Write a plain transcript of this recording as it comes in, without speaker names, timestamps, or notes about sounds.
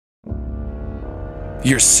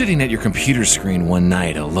You're sitting at your computer screen one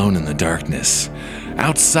night alone in the darkness.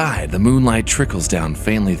 Outside, the moonlight trickles down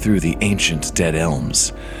faintly through the ancient dead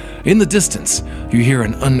elms. In the distance, you hear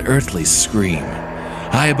an unearthly scream.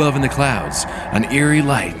 High above in the clouds, an eerie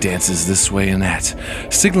light dances this way and that,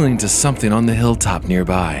 signaling to something on the hilltop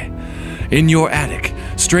nearby. In your attic,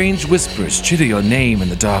 strange whispers chitter your name in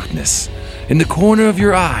the darkness. In the corner of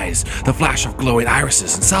your eyes, the flash of glowing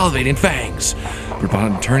irises and salivating fangs. But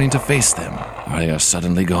upon turning to face them, they are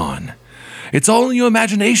suddenly gone. It's all in your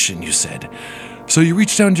imagination, you said. So you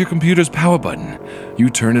reach down to your computer's power button. You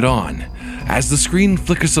turn it on. As the screen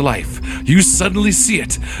flickers to life, you suddenly see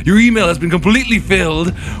it. Your email has been completely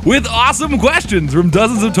filled with awesome questions from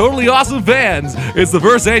dozens of totally awesome fans. It's the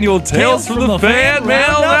first annual Tales from the Fan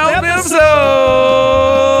Mail Roundup episode.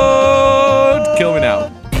 Kill me now.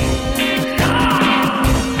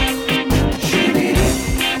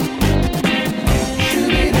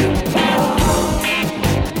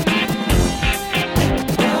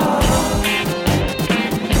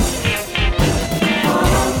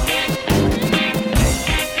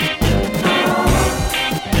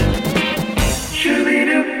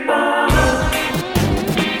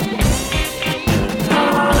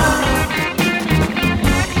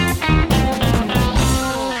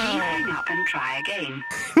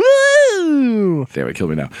 Damn it, kill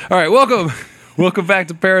me now. All right, welcome. Welcome back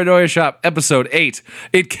to Paranoia Shop, episode 8.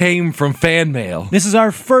 It came from fan mail. This is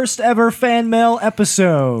our first ever fan mail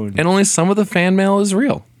episode. And only some of the fan mail is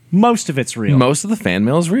real. Most of it's real. Most of the fan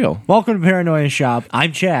mail is real. Welcome to Paranoia Shop.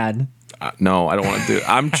 I'm Chad. No, I don't want to do it.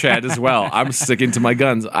 I'm Chad as well. I'm sticking to my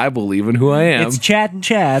guns. I believe in who I am. It's Chad and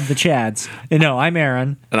Chad, the Chads. And no, I'm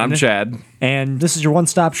Aaron. And I'm Chad. And this is your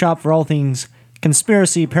one-stop shop for all things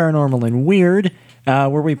conspiracy, paranormal, and weird.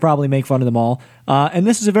 Where we probably make fun of them all. And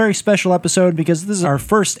this is a very special episode because this is our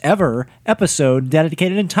first ever episode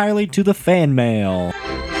dedicated entirely to the fan mail.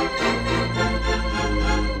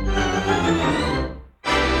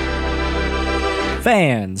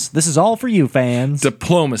 Fans. This is all for you, fans.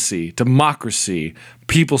 Diplomacy, democracy,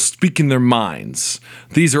 people speaking their minds.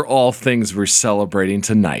 These are all things we're celebrating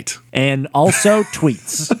tonight. And also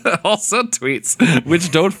tweets. Also tweets,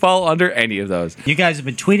 which don't fall under any of those. You guys have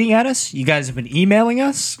been tweeting at us. You guys have been emailing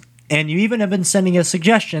us. And you even have been sending us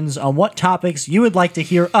suggestions on what topics you would like to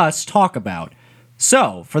hear us talk about.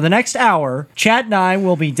 So, for the next hour, Chad and I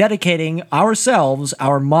will be dedicating ourselves,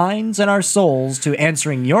 our minds, and our souls to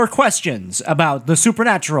answering your questions about the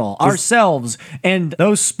supernatural, ourselves, and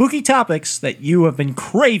those spooky topics that you have been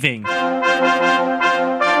craving.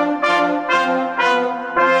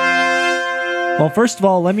 Well, first of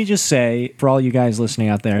all, let me just say, for all you guys listening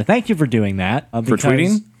out there, thank you for doing that. For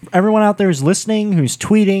tweeting? Everyone out there who's listening, who's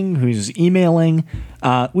tweeting, who's emailing,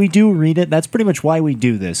 we do read it. That's pretty much why we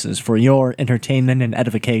do this, is for your entertainment and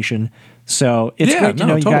edification. So it's great to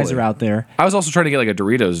know you guys are out there. I was also trying to get like a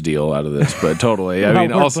Doritos deal out of this, but totally. I Well,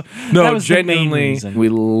 mean, also, that no, was the main genuinely, reason. we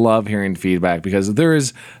love hearing feedback because there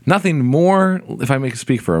is nothing more, if I may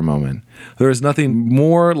speak for a moment, there is nothing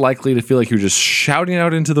more likely to feel like you're just shouting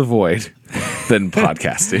out into the void than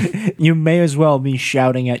podcasting. You may as well be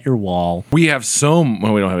shouting at your wall. We have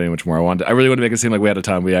well, we don't have any much more. I really want to make it seem like we had a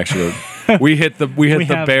ton. We actually we hit the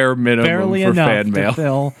have bare minimum barely for enough fan mail. to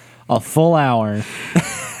fill a full hour.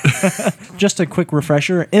 Just a quick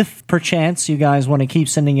refresher, if perchance you guys want to keep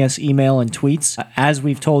sending us email and tweets, as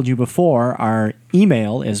we've told you before, our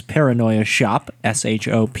email is paranoiashop,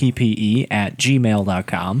 SHOPPE,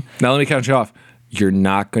 @gmail.com. Now let me count you off. You're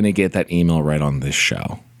not going to get that email right on this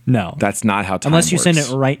show. No. That's not how time Unless you works. send it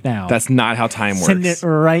right now. That's not how time works. Send it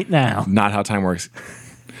right now. Not how time works.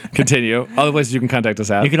 Continue. Other places you can contact us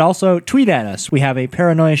at. You can also tweet at us. We have a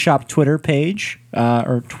Paranoia Shop Twitter page.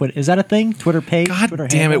 Is that a thing? Twitter page? God Twitter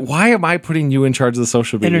damn handle? it. Why am I putting you in charge of the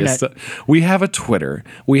social media Internet. stuff? We have a Twitter.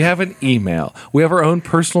 We have an email. We have our own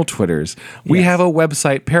personal Twitters. We Yes. have a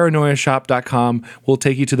website, paranoiashop.com. We'll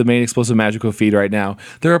take you to the main Explosive Magical feed right now.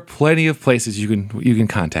 There are plenty of places you can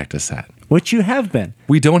contact us at. Which you have been.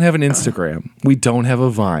 We don't have an Instagram. We don't have a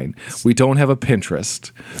Vine. We don't have a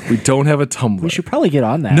Pinterest. We don't have a Tumblr. We should probably get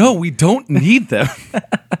on that. No, we don't need them.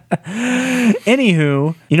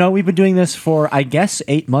 Anywho, we've been doing this for, I guess,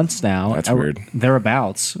 8 months now. That's weird.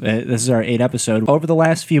 Thereabouts. This is our 8th episode. Over the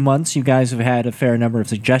last few months, you guys have had a fair number of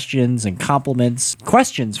suggestions and compliments,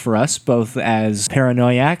 questions for us, both as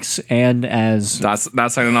paranoiacs and as...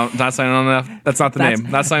 Not signing on enough. That's not the name.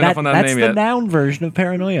 Not signing up on that name yet. That's the noun version of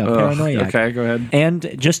paranoia. Paranoiac. Okay, go ahead.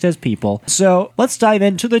 And just as people. So let's dive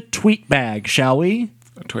into the tweet bag, shall we?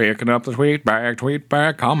 Tweaking up the tweet bag,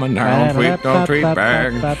 coming down, tweet, don't tweet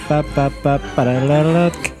bag.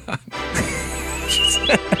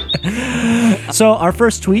 So our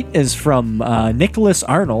first tweet is from Nicholas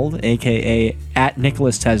Arnold, aka at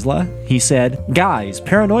Nicholas Tesla. He said, "Guys,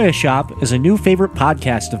 Paranoia Shop is a new favorite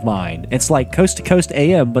podcast of mine. It's like Coast to Coast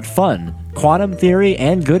AM, but fun. Quantum Theory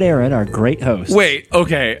and Good Aaron are great hosts." Wait,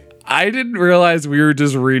 okay. I didn't realize we were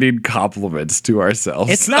just reading compliments to ourselves.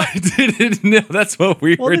 It's not. I didn't know that's what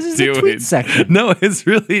we were this is doing. a tweet section. No, it's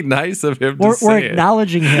really nice of him to say We're it.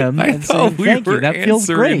 acknowledging him I and thought saying we thank were you. That feels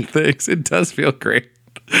answering great. things. It does feel great.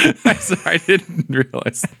 I'm sorry, I didn't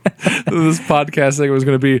realize that this podcast thing was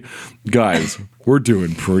going to be, guys, we're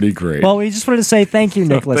doing pretty great. Well, we just wanted to say thank you,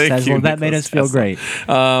 Nicholas Thank Tesla. you, That made Nicholas us feel Tesla.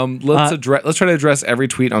 great. Let's try to address every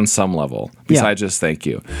tweet on some level besides just thank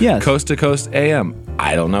you. Yes. Coast to Coast AM.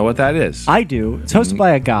 I don't know what that is. I do. It's hosted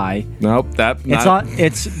by a guy. Nope, that It's not,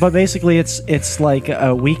 on. But basically, it's like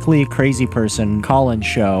a weekly crazy person call-in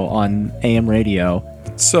show on AM radio.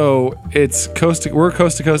 So it's we're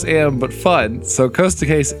Coast to Coast AM, but fun. So Coast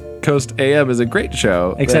to Coast AM is a great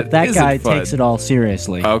show. Except that isn't guy fun. takes it all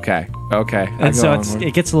seriously, Okay. and so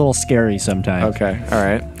it gets a little scary sometimes. Okay. All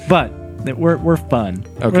right. But we're fun.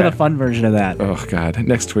 Okay. We're the fun version of that. Oh God.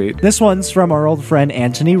 Next tweet. This one's from our old friend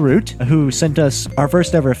Anthony Root, who sent us our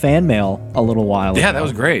first ever fan mail a little while ago. Yeah, that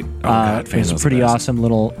was great. Oh God, It was a Fanmail's pretty the best. awesome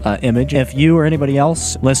little image. If you or anybody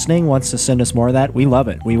else listening wants to send us more of that, we love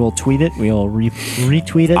it. We will tweet it. We will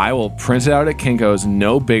retweet it. I will print it out at Kinko's,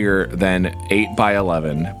 no bigger than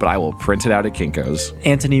 8x11, but I will print it out at Kinko's.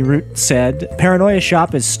 Anthony Root said, "Paranoia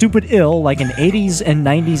Shop is stupid ill like an 80s and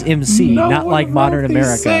 90s MC, not like modern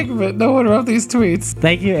America." No one wrote these tweets.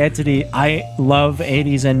 Thank you, Anthony. I love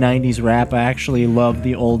 80s and 90s rap. I actually love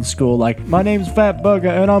the old school, like, "My name's Fat Bugger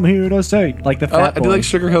and I'm here to say," like the Fat I Boys. do like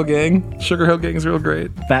Sugar Hill Gang. Sugar Hill Gang is real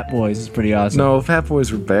great. Fat Boys is pretty awesome. No, Fat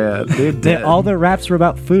Boys were bad. They're dead. All their raps were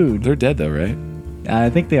about food. They're dead though, right? I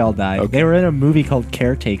think they all died. Okay. They were in a movie called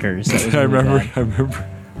Caretakers. That was really bad.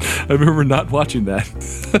 I remember not watching that.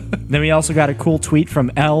 Then we also got a cool tweet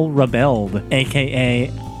from L Rebelled,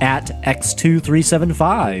 aka at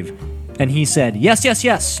X2375. And he said,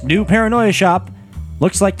 yes, new Paranoia Shop.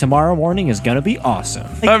 Looks like tomorrow morning is gonna be awesome.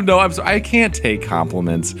 I'm sorry. I can't take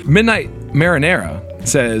compliments. Midnight Marinara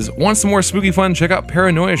says, "Want some more spooky fun? Check out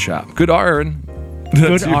Paranoia Shop. Good Aaron."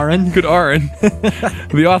 Good Aaron. Good Aaron.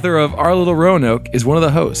 The author of Our Little Roanoke is one of the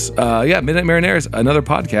hosts. Midnight Marinara is another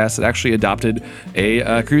podcast that actually adopted a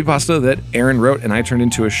creepypasta that Aaron wrote and I turned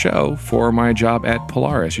into a show for my job at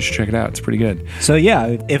Polaris. You should check it out. It's pretty good. So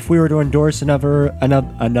yeah, if we were to endorse another, and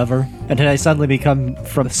then I suddenly become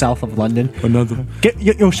from the south of London, get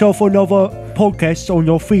yourself another podcast on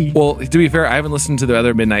your feed. Well, to be fair, I haven't listened to the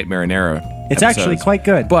other Midnight Marinara. It's actually episodes, quite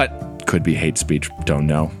good. but could be hate speech. Don't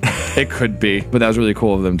know. It could be, but that was really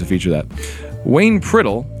cool of them to feature that. Wayne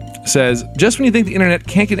Priddle says, "Just when you think the internet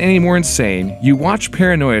can't get any more insane, you watch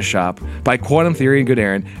Paranoia Shop by Quantum Theory and Good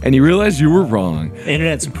Aaron, and you realize you were wrong." The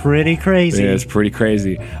internet's pretty crazy. Yeah, it's pretty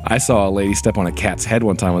crazy. I saw a lady step on a cat's head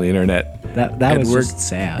one time on the internet. That was just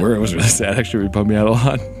sad. It was really sad. Actually, it bummed me out a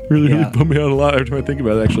lot. Really bummed me out a lot every time I think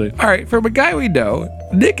about it, actually. All right, from a guy we know,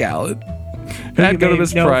 Nick Allen. Who you Go to may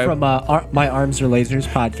this know Prime. from My Arms Are Lasers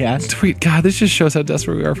podcast. Tweet. God, this just shows how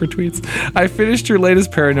desperate we are for tweets. "I finished your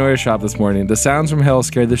latest Paranoia Shop this morning. The sounds from hell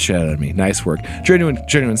scared the shit out of me. Nice work.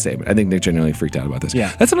 Genuine statement. I think Nick genuinely freaked out about this.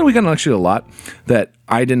 Yeah. That's something we got actually a lot that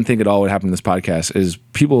I didn't think at all would happen in this podcast is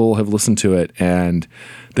people have listened to it and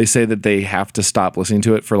they say that they have to stop listening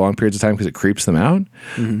to it for long periods of time because it creeps them out.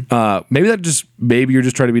 Maybe you're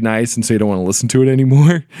just trying to be nice and so you don't want to listen to it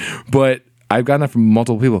anymore. But I've gotten that from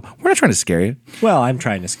multiple people. We're not trying to scare you. Well, I'm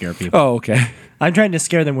trying to scare people. Oh, okay. I'm trying to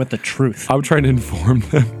scare them with the truth. I'm trying to inform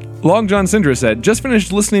them. Long John Syndra said, "Just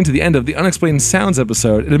finished listening to the end of the Unexplained Sounds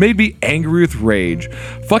episode, and it made me angry with rage.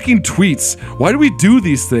 Fucking tweets. Why do we do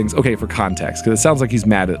these things?" Okay, for context, because it sounds like he's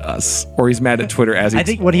mad at us, or he's mad at Twitter as I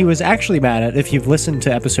think what he was actually mad at, if you've listened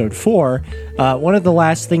to episode 4, one of the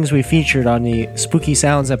last things we featured on the Spooky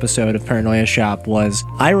Sounds episode of Paranoia Shop was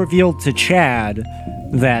I revealed to Chad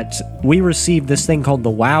that we received this thing called the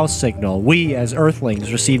WOW signal. We, as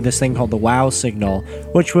Earthlings, received this thing called the WOW signal,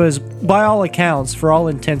 which was, by all accounts, for all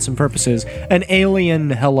intents and purposes, an alien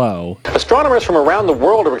hello. Astronomers from around the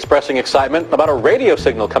world are expressing excitement about a radio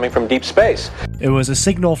signal coming from deep space. It was a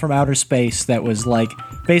signal from outer space that was like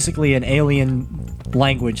basically an alien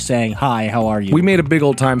language saying, "Hi, how are you?" we made a big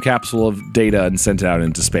old time capsule of data and sent it out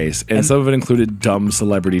into space, and some of it included dumb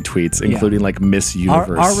celebrity tweets, including like Miss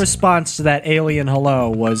Universe. Our response to that alien hello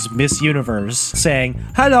was Miss Universe saying,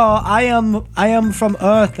 "Hello, I am from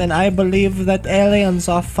Earth and I believe that aliens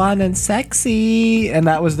are fun and sexy." And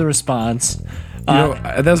that was the response.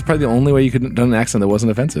 That was probably the only way you could have done an accent that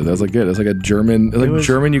wasn't offensive. That was like good. It was like a German,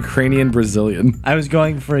 German, Ukrainian, Brazilian. I was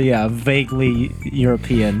going for vaguely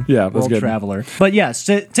European world good. traveler. But yes,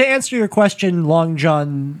 to answer your question, Long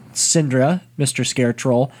John Syndra, Mr. Scare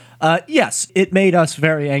Troll, yes, it made us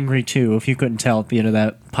very angry too, if you couldn't tell at the end of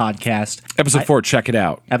that podcast. Episode 4, check it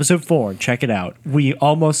out. Episode 4, check it out. We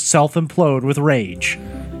almost self-implode with rage.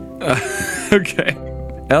 Okay.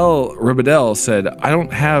 L. Ribadell said, I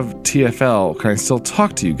don't have TFL. Can I still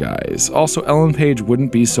talk to you guys? Also, Ellen Page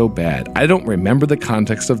wouldn't be so bad. I don't remember the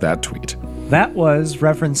context of that tweet. That was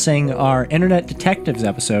referencing our Internet Detectives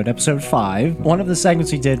episode 5. One of the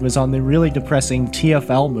segments we did was on the really depressing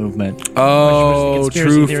TFL movement. Oh,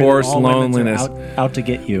 true force loneliness. Out to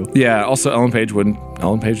get you. Yeah, also Ellen Page wouldn't.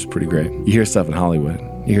 Ellen Page is pretty great. You hear stuff in Hollywood.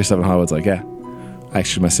 Hollywood's like, yeah,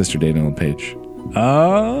 actually my sister dated Ellen Page.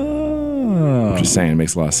 Oh. I'm just saying, it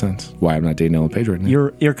makes a lot of sense. Why I'm not dating Ellen Page right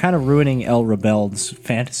now. You're kind of ruining El Rebel's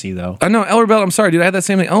fantasy, though. I know, El Rebel, I'm sorry, dude. I had that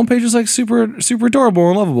same thing. Ellen Page is like super adorable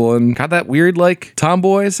and lovable and got that weird, like,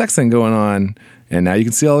 tomboy sex thing going on. And now you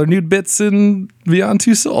can see all her nude bits in Beyond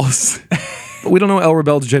Two Souls. We don't know El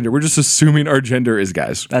Rebel's gender. We're just assuming our gender is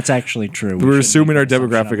guys. That's actually true. We're assuming our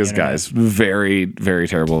demographic is guys. Very, very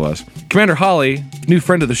terrible of us. Commander Holly, new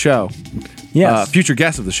friend of the show. Yes. Future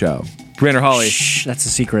guest of the show. Commander Holly. Shh, that's a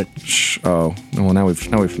secret. Shh. Oh, well, now we've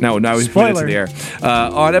put it to the air.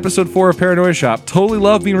 On episode 4 of Paranoia Shop, totally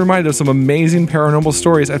love being reminded of some amazing paranormal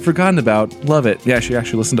stories I'd forgotten about. Love it. Yeah, she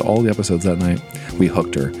actually listened to all the episodes that night. We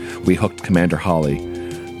hooked her. We hooked Commander Holly.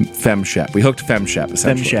 FemShep. We hooked FemShep,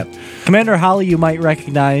 essentially. FemShep. Commander Holly, you might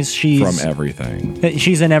recognize. She's from everything.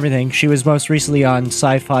 She's in everything. She was most recently on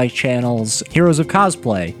Sci-Fi Channel's Heroes of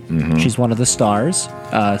Cosplay. Mm-hmm. She's one of the stars.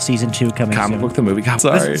 Season 2 coming soon. Comic book the movie.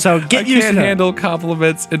 Sorry. So get used to it. I can't handle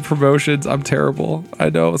compliments and promotions. I'm terrible. I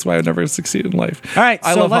know. That's why I never succeed in life. All right.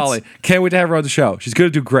 I love Holly. Can't wait to have her on the show. She's going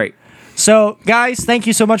to do great. So, guys, thank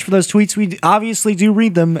you so much for those tweets. We obviously do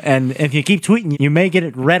read them, and if you keep tweeting, you may get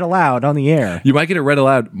it read aloud on the air. You might get it read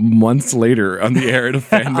aloud months later on the air in a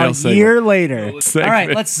fan mail segment. A year later. All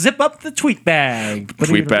right, let's zip up the tweet bag.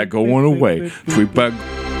 Tweet bag going away. Tweet bag.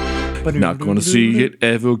 Not going to see it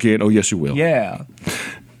ever again. Oh, yes, you will. Yeah.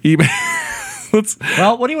 Email.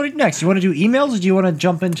 Well, what do you want to do next? You want to do emails, or do you want to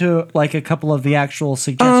jump into like a couple of the actual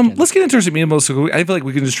suggestions? Let's get into some emails. So I feel like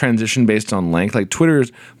we can just transition based on length. Like Twitter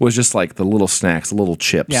was just like the little snacks, the little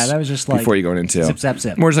chips. Yeah, that was just like before you go into zip, zap,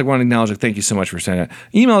 zip. More just like wanting to acknowledge, like, thank you so much for saying that.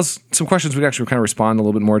 Emails, some questions we can actually kind of respond a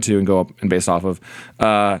little bit more to and go up and based off of.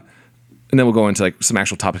 And then we'll go into like some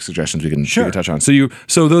actual topic suggestions we can touch on.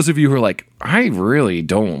 So those of you who are like, I really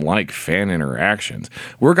don't like fan interactions,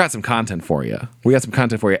 we've got some content for you. We got some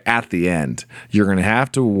content for you at the end. You're gonna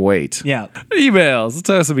have to wait. Yeah. Emails. Let's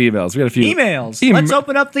have some emails. We got a few emails. Let's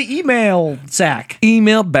open up the email sack.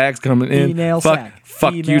 Email bags coming in. Email sack.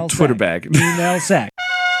 Fuck email you, sack. Twitter bag. Email sack.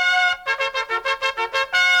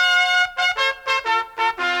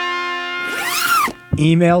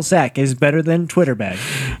 Email sack is better than Twitter bag.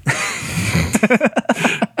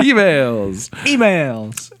 Emails.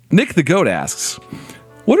 Nick the Goat asks,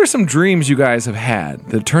 what are some dreams you guys have had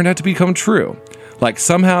that turned out to become true? Like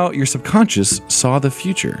somehow your subconscious saw the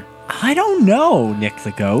future. I don't know, Nick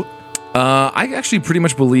the Goat. I actually pretty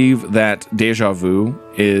much believe that deja vu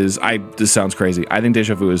is, this sounds crazy, I think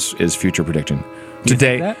deja vu is future prediction.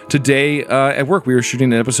 Today at work, we were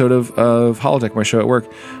shooting an episode of Holodeck, my show at work.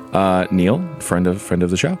 Neil, friend of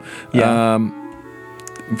the show,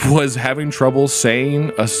 was having trouble saying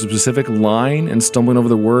a specific line and stumbling over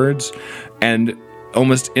the words, and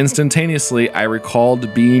almost instantaneously, I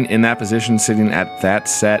recalled being in that position, sitting at that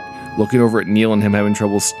set, looking over at Neil and him having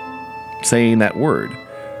trouble saying that word.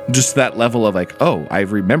 Just that level of like, oh, I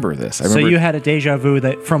remember this. So you had a deja vu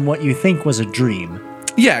that from what you think was a dream.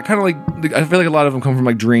 Yeah, kind of like, I feel like a lot of them come from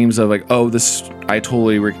like dreams of like, oh, this, I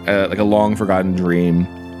totally, like a long forgotten dream.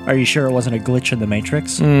 Are you sure it wasn't a glitch in the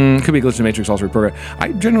Matrix? Could be a glitch in the Matrix, also reprogram.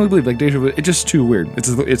 I generally believe like deja vu, it's just too weird. It's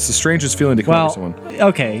the strangest feeling to come over someone.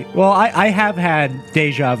 Okay, well, I have had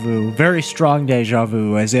deja vu, very strong deja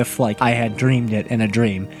vu, as if like I had dreamed it in a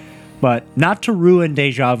dream. But not to ruin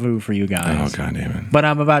deja vu for you guys. Oh, God damn it. But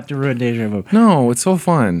I'm about to ruin deja vu. No, it's so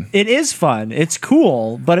fun. It is fun. It's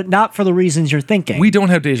cool, but not for the reasons you're thinking. We don't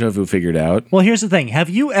have deja vu figured out. Well, here's the thing. Have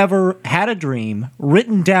you ever had a dream,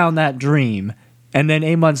 written down that dream, and then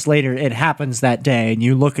 8 months later it happens that day, and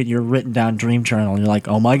you look at your written down dream journal, and you're like,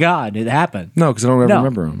 oh my God, it happened. No, because I don't ever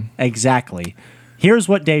remember them. Exactly. Here's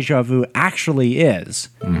what deja vu actually is.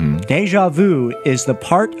 Mm-hmm. Deja vu is the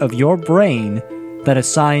part of your brain that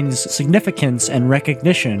assigns significance and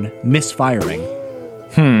recognition misfiring.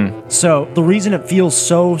 So the reason it feels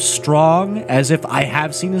so strong, as if I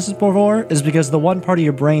have seen this before, is because the one part of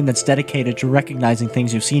your brain that's dedicated to recognizing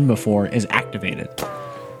things you've seen before is activated.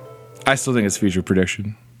 I still think it's future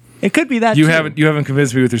prediction. It could be that You too. haven't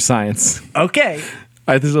convinced me with your science. Okay.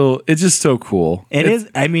 It's just so cool. It's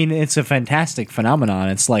I mean, it's a fantastic phenomenon.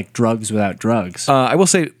 It's like drugs without drugs. I will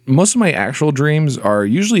say most of my actual dreams are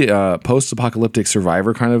usually post-apocalyptic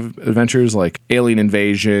survivor kind of adventures, like alien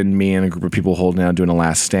invasion, me and a group of people holding out doing a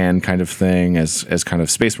last stand kind of thing as kind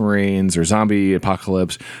of space marines or zombie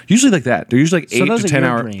apocalypse. Usually like that. They're usually like So 8 those to are 10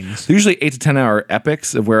 your hour. dreams. They're usually 8 to 10 hour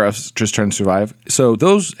epics of where I was just trying to survive. So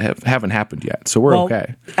those haven't happened yet. So we're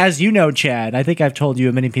okay. As you know, Chad, I think I've told you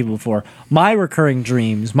and many people before, my recurring dreams,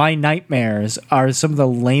 my nightmares are some of the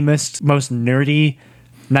lamest, most nerdy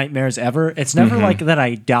nightmares ever. It's never like that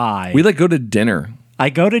I die. We like go to dinner. I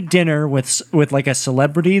go to dinner with like a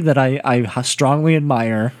celebrity that I strongly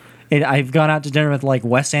admire. I've gone out to dinner with like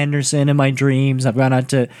Wes Anderson in my dreams. I've gone out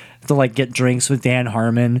to like get drinks with Dan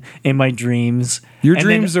Harmon in my dreams. Your And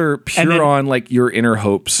dreams then- are and pure then, on like your inner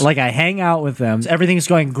hopes. like I hang out with them. Everything's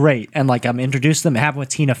going great, and like I'm introduced to them. It happened with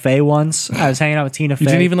Tina Fey once. I was hanging out with Tina Fey. You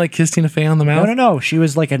didn't even like kiss Tina Fey on the mouth? No. She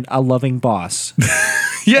was like a loving boss.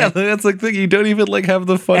 Yeah, that's like the thing. You don't even like have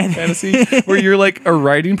the fun fantasy where you're like a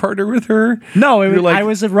writing partner with her. No, You're like, I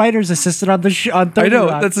was a writer's assistant on the on 30 I know.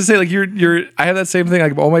 Rock. That's to say, like you're. I have that same thing.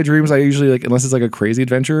 Like all my dreams, I usually like unless it's like a crazy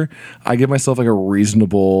adventure, I give myself like a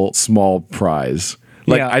reasonable small prize.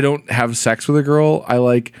 Like Yeah. I don't have sex with a girl. I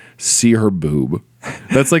like see her boob.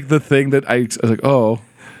 That's like the thing that I was like, oh.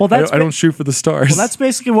 Well, that's I don't shoot for the stars. Well, that's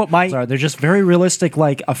basically what mine are. They're just very realistic.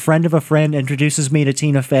 Like a friend of a friend introduces me to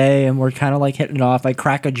Tina Fey, and we're kind of like hitting it off. I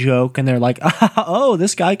crack a joke, and they're like, "Oh,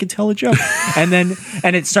 this guy can tell a joke," and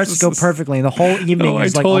it starts to go perfectly. And the whole evening I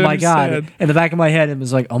is like, totally "Oh my god!" understand. In the back of my head, it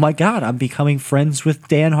was like, "Oh my god, I'm becoming friends with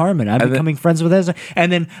Dan Harmon. I'm becoming friends with Ezra."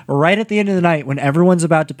 And then right at the end of the night, when everyone's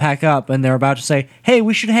about to pack up and they're about to say, "Hey,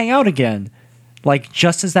 we should hang out again," like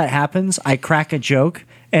just as that happens, I crack a joke,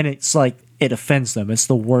 and it's like. It offends them. It's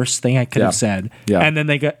the worst thing I could have said. Yeah. And then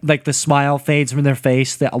they get like the smile fades from their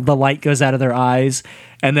face, the light goes out of their eyes,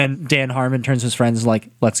 and then Dan Harmon turns to his friends like,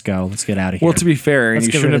 "Let's go, let's get out of here." well, to be fair, and Let's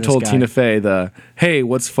you get shouldn't rid have of told this guy. Tina Fey the hey,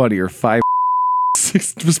 what's funnier, 5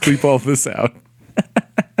 6. Just bleep all this out.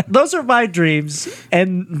 Those are my dreams,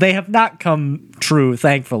 and they have not come true,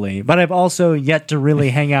 thankfully. But I've also yet to really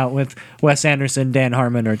hang out with Wes Anderson, Dan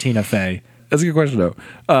Harmon, or Tina Fey. That's a good question,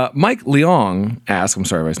 though. Mike Leong asks, I'm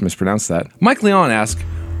sorry if I mispronounced that. Mike Leong asks,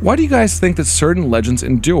 why do you guys think that certain legends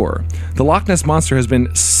endure? The Loch Ness Monster has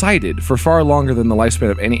been sighted for far longer than the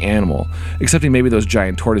lifespan of any animal, excepting maybe those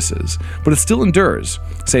giant tortoises, but it still endures.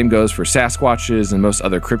 Same goes for Sasquatches and most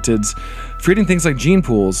other cryptids. Forgetting things like gene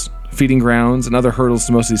pools, feeding grounds, and other hurdles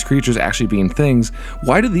to most of these creatures actually being things,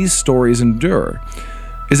 why do these stories endure?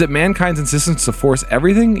 Is it mankind's insistence to force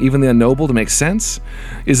everything, even the unknowable, to make sense?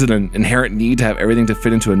 Is it an inherent need to have everything to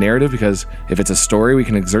fit into a narrative because if it's a story, we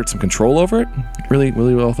can exert some control over it? Really,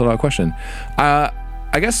 really well thought out question. I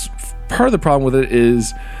guess part of the problem with it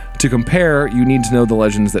is to compare, you need to know the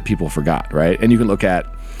legends that people forgot, right? And you can look at,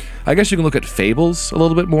 I guess you can look at fables a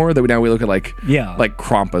little bit more. That now we look at like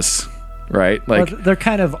Krampus, right? Like they're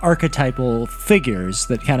kind of archetypal figures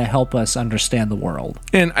that kind of help us understand the world.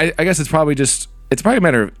 And I guess it's probably a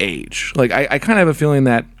matter of age. Like I kind of have a feeling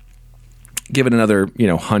that given another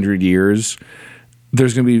 100 years,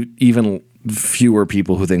 there's going to be even fewer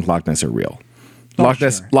people who think Loch Ness are real. Loch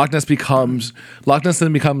Ness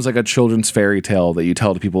then becomes like a children's fairy tale that you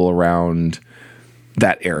tell to people around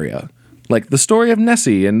that area. Like the story of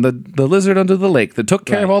Nessie and the lizard under the lake that took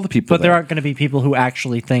care of all the people. But there aren't going to be people who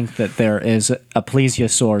actually think that there is a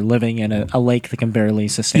plesiosaur living in a lake that can barely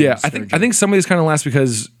sustain. Yeah, I think some of these kind of last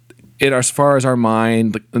because as far as our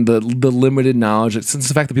mind, the limited knowledge, since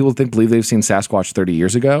the fact that people believe they've seen Sasquatch 30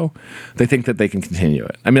 years ago, they think that they can continue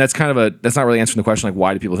it. I mean, that's not really answering the question like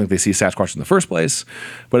why do people think they see Sasquatch in the first place?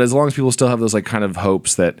 But as long as people still have those like kind of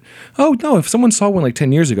hopes that, oh no, if someone saw one like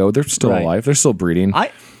 10 years ago, they're still alive, they're still breeding.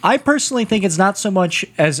 I personally think it's not so much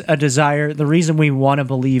as a desire. The reason we want to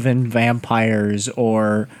believe in vampires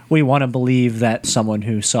or we want to believe that someone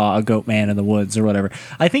who saw a goat man in the woods or whatever,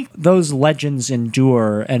 I think those legends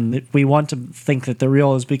endure and we want to think that they're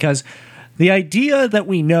real is because the idea that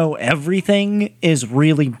we know everything is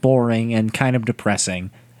really boring and kind of depressing.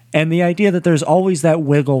 And the idea that there's always that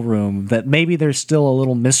wiggle room, that maybe there's still a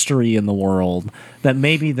little mystery in the world, that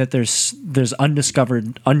maybe that there's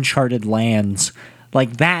undiscovered, uncharted lands.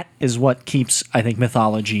 Like that is what keeps, I think,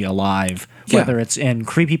 mythology alive. Yeah. Whether it's in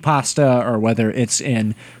creepypasta or whether it's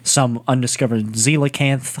in some undiscovered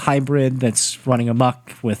coelacanth hybrid that's running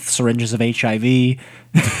amok with syringes of HIV.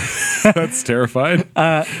 That's terrifying.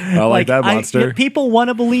 I like that monster. People want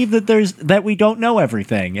to believe that we don't know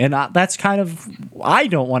everything, and that's kind of, I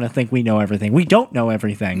don't want to think we know everything. We don't know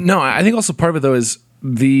everything. No, I think also part of it though is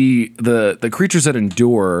the creatures that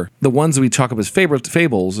endure, the ones that we talk about as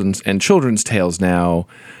fables and children's tales now,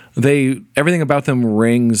 everything about them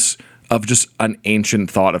rings of just an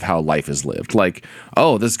ancient thought of how life is lived. Like,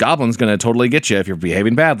 oh, this goblin's going to totally get you if you're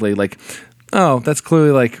behaving badly. Like, oh, that's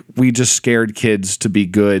clearly like we just scared kids to be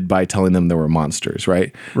good by telling them there were monsters,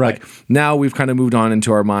 right? Right. Like, now we've kind of moved on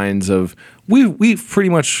into our minds of we pretty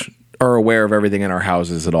much are aware of everything in our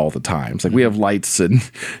houses at all the times. Like we have lights and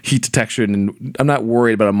heat detection, and I'm not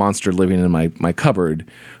worried about a monster living in my cupboard,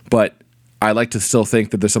 but I like to still think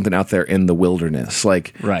that there's something out there in the wilderness.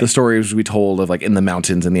 Like the stories we told of like in the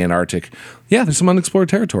mountains in the Antarctic. Yeah, there's some unexplored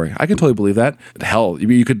territory. I can totally believe that. Hell,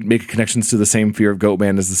 you could make connections to the same fear of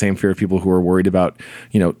Goatman as the same fear of people who are worried about,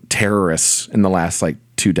 terrorists in the last like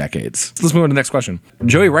 2 decades. Let's move on to the next question.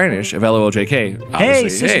 Joey Reinish of LOLJK. Hey,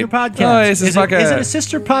 sister podcast. Oh, hey, sister podcast. Is it a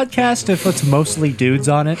sister podcast if it's mostly dudes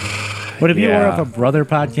on it? Would it be more of a brother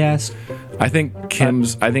podcast? I think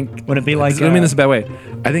Kim's. Would it be like? I don't mean this a bad way.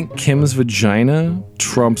 I think Kim's vagina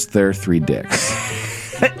trumps their 3 dicks.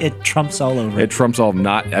 It trumps all over. It trumps all.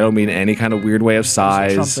 I don't mean any kind of weird way of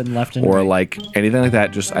size left and or right. like anything like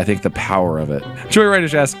that. Just I think the power of it. Joey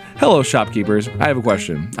Reinish asks, "Hello, shopkeepers. I have a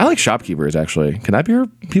question. I like shopkeepers actually. Can that be our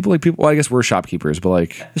people? Like people? Well, I guess we're shopkeepers, but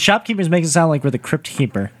like the shopkeepers make it sound like we're the crypt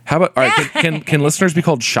keeper. How about all right? Can listeners be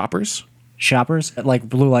called shoppers? Shoppers, like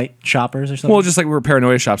blue light shoppers or something. Well, just like we're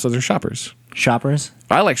paranoia shops, so they're shoppers. Shoppers.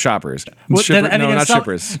 I like shoppers. Well, Not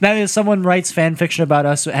shippers. That is, someone writes fan fiction about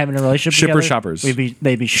us having a relationship. Shipper together, shoppers.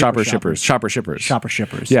 They'd be shopper shippers. Shopper shippers. Shopper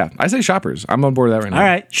shippers. Yeah, I say shoppers. I'm on board with that right now. All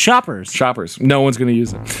right, shoppers. Shoppers. No one's going to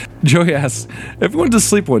use it. Joey asks, if you went to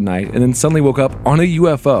sleep one night and then suddenly woke up on a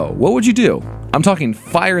UFO, what would you do? I'm talking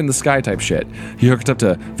fire in the sky type shit. You're hooked up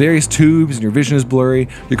to various tubes and your vision is blurry.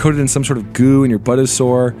 You're coated in some sort of goo and your butt is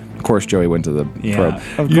sore. Of course, Joey went to the probe.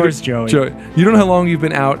 Of course, Joey. You don't know how long you've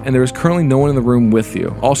been out and there is currently no one in the room with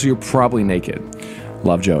you. Also, you're probably naked.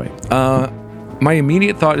 Love, Joey. My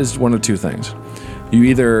immediate thought is one of 2 things. You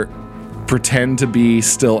either pretend to be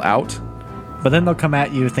still out. But then they'll come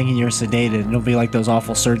at you thinking you're sedated, and it'll be like those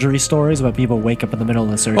awful surgery stories about people wake up in the middle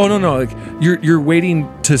of the surgery. Oh, no. Like, you're waiting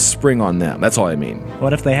to spring on them. That's all I mean.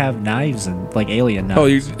 What if they have knives and, like, alien knives? Oh,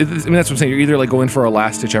 I mean, that's what I'm saying. You're either, like, going for a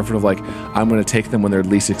last-ditch effort of, like, I'm going to take them when they're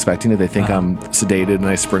least expecting it. They think I'm sedated, and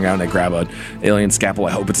I spring out and I grab an alien scalpel.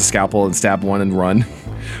 I hope it's a scalpel and stab one and run.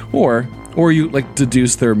 Or you, like,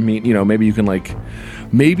 deduce their meat. Maybe you can, like...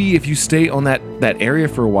 Maybe if you stay on that area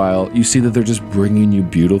for a while, you see that they're just bringing you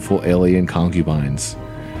beautiful alien concubines.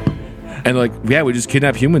 And like, yeah, we just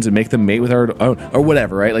kidnap humans and make them mate with our own, or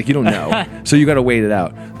whatever, right? Like, you don't know. So you got to wait it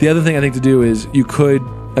out. The other thing I think to do is you could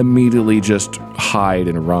immediately just hide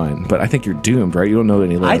and run. But I think you're doomed, right? You don't know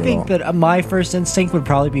any later. I think that my first instinct would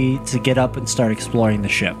probably be to get up and start exploring the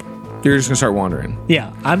ship. You're just going to start wandering.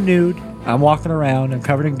 Yeah, I'm nude. I'm walking around. I'm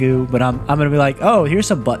covered in goo, but I'm going to be like, oh, here's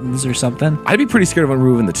some buttons or something. I'd be pretty scared of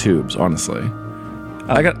removing the tubes, honestly.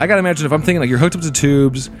 I got to imagine if I'm thinking like you're hooked up to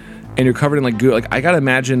tubes and you're covered in like goo, like I got to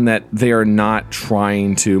imagine that they are not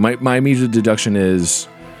trying to. My immediate deduction is,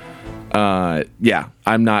 they're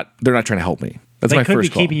not trying to help me. That's my first call. They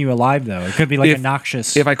could be keeping you alive though. It could be like a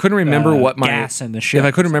noxious. If I couldn't remember what my gas in the ship. If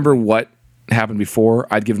I couldn't remember what happened before,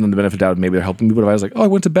 I'd give them the benefit of the doubt. Maybe they're helping me. But if I was like, oh, I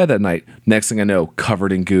went to bed that night, next thing I know,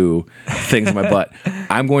 covered in goo, things in my butt,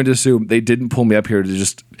 I'm going to assume they didn't pull me up here to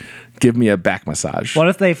just give me a back massage. What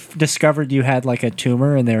if they discovered you had like a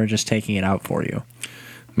tumor and they were just taking it out for you?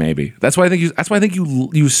 Maybe. That's why I think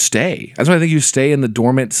you stay. That's why I think you stay in the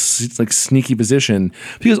dormant, like sneaky position.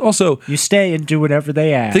 Because also you stay and do whatever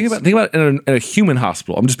they ask. Think about in a human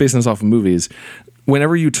hospital. I'm just basing this off of movies.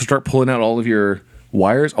 Whenever you start pulling out all of your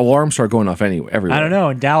wires, alarms start going off everywhere. I don't know.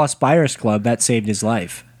 In Dallas Buyers Club, that saved his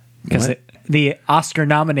life because the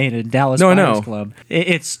Oscar-nominated Dallas Buyers Club.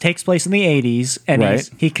 It takes place in the 80s, and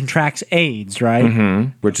he contracts AIDS, right?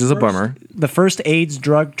 Mm-hmm. Which is a bummer. The first AIDS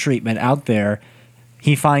drug treatment out there,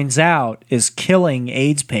 he finds out, is killing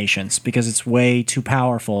AIDS patients because it's way too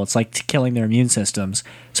powerful. It's like killing their immune systems.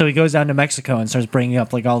 So he goes down to Mexico and starts bringing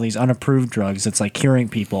up like all these unapproved drugs that's like curing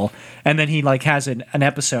people. And then he like has an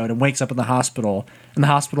episode and wakes up in the hospital, and the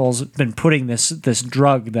hospital's been putting this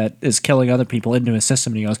drug that is killing other people into his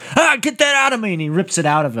system. And he goes, get that out of me! And he rips it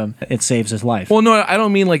out of him. It saves his life. Well, no, I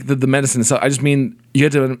don't mean like the medicine itself. I just mean you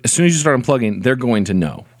have to, as soon as you start unplugging, they're going to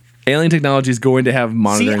know. Alien technology is going to have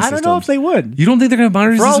monitoring See, I systems. don't know if they would. You don't think they're going to have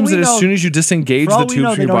monitoring For all systems we that as know- soon as you disengage For all the we know,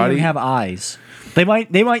 tubes they from your don't body? even have eyes. They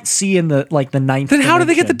might see in the ninth. Then how do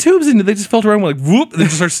they get the dimension. tubes in? They just felt around like whoop, and they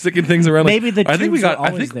just start sticking things around. Like, Maybe the I think we tubes got. are I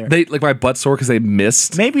always think there. they like my butt sore because they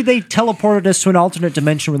missed. Maybe they teleported us to an alternate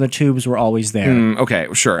dimension where the tubes were always there. Okay,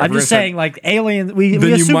 sure. I'm just saying, like aliens. We Then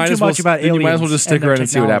you assume might too as well. much about Then aliens. you might as well just and stick their around and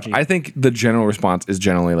see what happens. technology. I think the general response is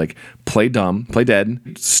generally like play dumb, play dead,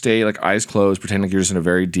 stay like eyes closed, pretend like you're just in a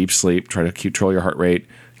very deep sleep, try to control your heart rate.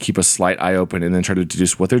 Keep a slight eye open and then try to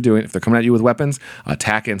deduce what they're doing. If they're coming at you with weapons,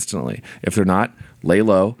 attack instantly. If they're not, lay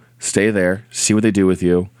low, stay there, see what they do with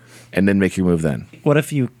you, and then make your move then. What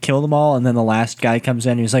if you kill them all and then the last guy comes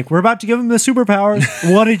in and he's like, "We're about to give him the superpowers.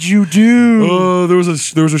 What did you do?" Oh, there was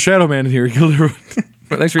a shadow man in here. He killed everyone.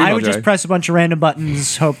 Thanks for your I email, would just Jay. press a bunch of random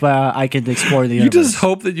buttons, hope I could explore the You universe. just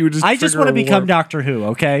hope that you would just. I just want to become Doctor Who,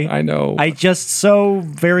 okay? I know. I just so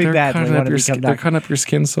very They're badly cutting want up to your become skin. They're Doctor cutting up your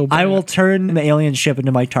skin so bad. I will turn the alien ship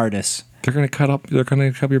into my TARDIS. They're gonna cut up. They're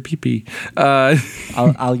gonna cut your pee pee.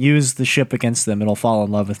 I'll use the ship against them. It'll fall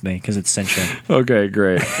in love with me because it's sentient. Okay,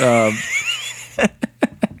 great.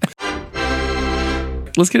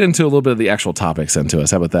 Let's get into a little bit of the actual topics then to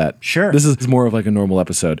us. How about that? Sure. This is more of like a normal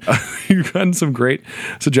episode. You've gotten some great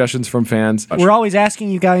suggestions from fans. We're always asking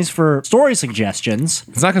you guys for story suggestions,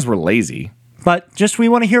 It's not because we're lazy. but just we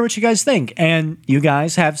want to hear what you guys think. And you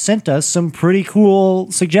guys have sent us some pretty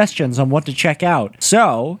cool suggestions on what to check out.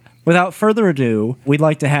 So, without further ado, we'd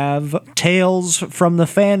like to have Tales from the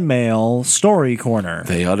Fan Mail Story Corner.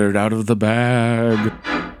 They uttered out of the bag.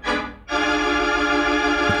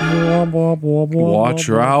 Watch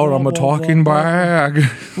out! I'm a talking bag.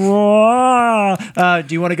 Do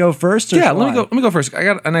you want to go first? Or Yeah, shall let I? me go. Let me go first. I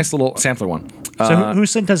got a nice little sampler one. So who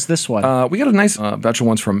sent us this one? We got a nice batch of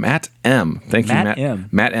ones from Matt M. Thank you, Matt Matt M.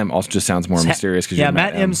 Matt M. Also just sounds more mysterious because yeah, you're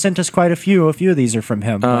Matt M. sent us quite a few. A few of these are from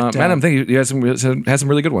him. But, Matt M. Thank you. You had some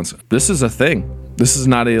really good ones. This is a thing. This is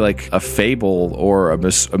not a fable or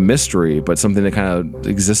a mystery, but something that kind of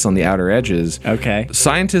exists on the outer edges. Okay.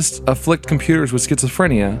 Scientists afflict computers with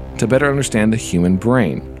schizophrenia to better understand the human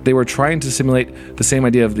brain. They were trying to simulate the same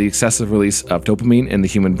idea of the excessive release of dopamine in the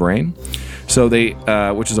human brain. So they,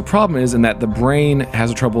 which is a problem, is in that the brain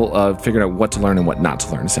has a trouble of figuring out what to learn and what not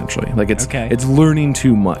to learn. Essentially, like it's learning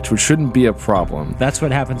too much, which shouldn't be a problem. That's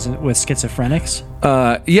what happens with schizophrenics.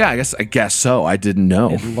 Yeah, I guess so. I didn't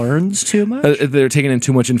know. It learns too much. They're taking in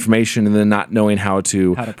too much information and then not knowing how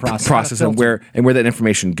to process how to and where that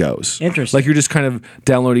information goes. Interesting. Like you're just kind of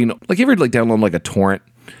downloading. Like you ever download like a torrent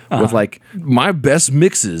with like my best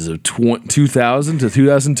mixes of 2000 to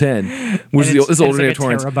 2010, which is it's older like a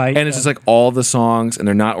torrents, terabyte, and it's just like all the songs, and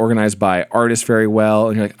they're not organized by artists very well,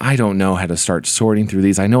 and you're like, I don't know how to start sorting through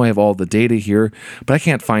these. I know I have all the data here, but I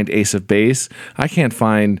can't find Ace of Base. I can't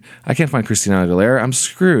find Christina Aguilera. I'm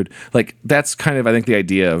screwed. Like that's kind of I think the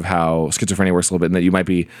idea of how schizophrenia works a little bit, and that you might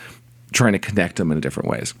be trying to connect them in different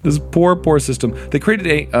ways. This poor system. They created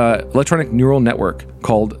a electronic neural network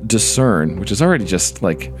called Discern, which is already just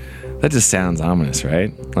like that. Just sounds ominous,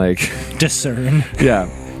 right? Like Discern. yeah.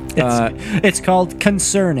 It's called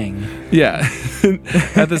concerning. Yeah,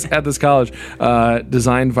 at this college,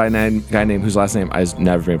 designed by a guy named whose last name I've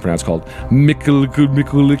never been pronounced, called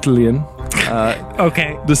Mikuliklian.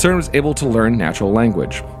 Okay. Discern was able to learn natural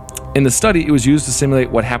language. In the study, it was used to simulate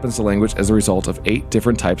what happens to language as a result of 8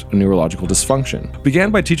 different types of neurological dysfunction.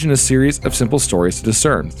 Began by teaching a series of simple stories to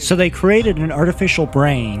Discern. So they created an artificial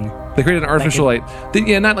brain. They created an artificial,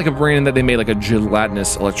 not like a brain in that they made like a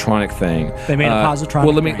gelatinous electronic thing. They made a positronic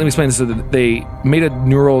Well, let me brain. explain this. So that they made a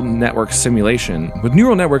neural network simulation. With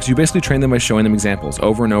neural networks, you basically train them by showing them examples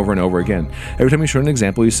over and over and over again. Every time you show an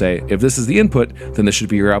example, you say, if this is the input, then this should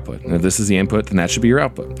be your output. And if this is the input, then that should be your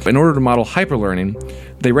output. In order to model hyperlearning,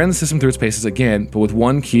 they ran the system through its paces again, but with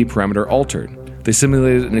one key parameter altered. They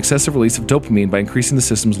simulated an excessive release of dopamine by increasing the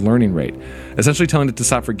system's learning rate, essentially telling it to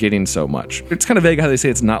stop forgetting so much. It's kind of vague how they say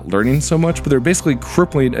it's not learning so much, but they're basically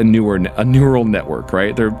crippling a neural network,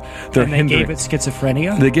 right? They're And they gave it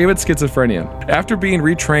schizophrenia? They gave it schizophrenia. After being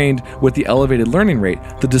retrained with the elevated learning rate,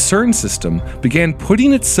 the Discern system began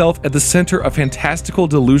putting itself at the center of fantastical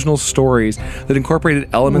delusional stories that incorporated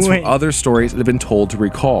elements from other stories that had been told to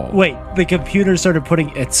recall. Wait, the computer started putting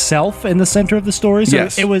itself in the center of the story? So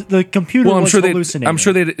Yes. it was the computer was hallucinating. I'm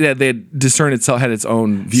sure they Discern itself had its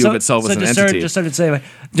own view of itself as an Discern entity. just started saying, like,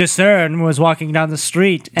 Discern was walking down the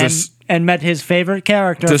street and met his favorite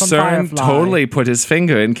character from Discern Firefly. totally put his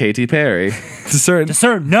finger in Katy Perry. Discern,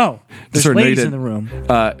 No. There's Discern, no, you ladies in didn't. the room.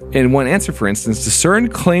 In one answer, for instance, Discern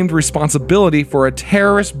claimed responsibility for a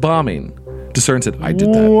terrorist bombing. Discern said, I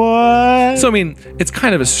did that. What? So, I mean, it's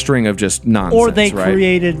kind of a string of just nonsense, or they right?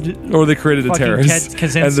 created a fucking terrorist. Ted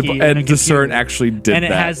Kaczynski and in a Discern computer. actually did and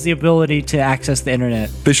that. it has the ability to access the internet.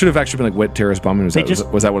 They should have actually been like, what terrorist bombing was They that? just-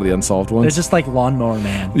 Was that one of the unsolved ones? It's just like Lawnmower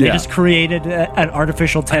Man. They Yeah. just created an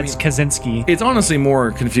artificial Ted Kaczynski. It's honestly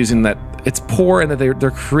more confusing that it's poor and that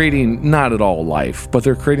they're creating not at all life, but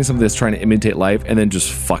they're creating something that's trying to imitate life and then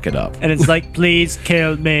just fuck it up. And it's like, please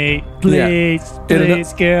kill me. Please, In ano-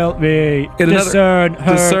 please kill me. In another- Discern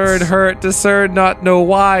hurts. Discern hurt. Discern not know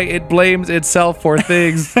why. It blames itself for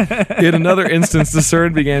things. In another instance,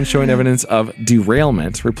 Discern began showing evidence of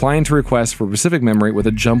derailment, replying to requests for specific memory with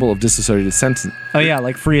a jumble of dissociated sentences. Oh, yeah,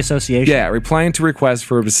 like free association. Yeah, replying to requests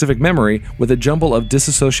for a specific memory with a jumble of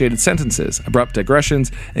disassociated sentences, abrupt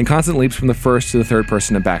digressions, and constant leaps from the first to the third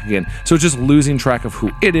person and back again. So it's just losing track of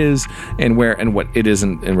who it is and where and what it is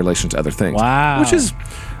in relation to other things. Wow. Which is,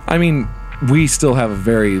 I mean, we still have a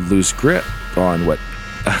very loose grip on what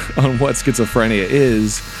schizophrenia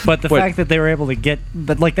is. But the fact that they were able to get,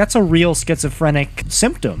 but like that's a real schizophrenic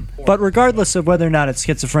symptom. But regardless of whether or not it's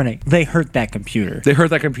schizophrenic, they hurt that computer. They hurt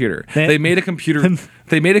that computer. They made a computer.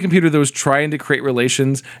 They made a computer that was trying to create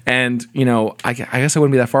relations, and I guess I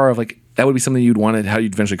wouldn't be that far off. Like that would be something you'd want how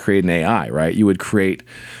you'd eventually create an AI, right? You would create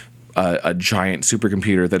a giant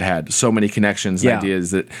supercomputer that had so many connections and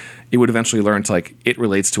ideas that it would eventually learn to it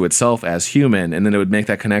relates to itself as human, and then it would make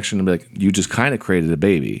that connection and be like, you just kind of created a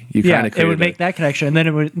baby. You kind of created it would make that connection,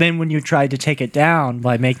 and then when you tried to take it down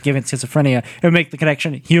by giving schizophrenia, it would make the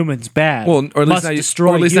connection humans bad. Well, or at least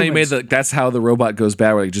now you made humans. that's how the robot goes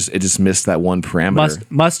bad, where it just missed that one parameter.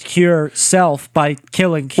 Must cure self by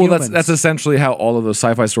killing humans. Well, that's essentially how all of those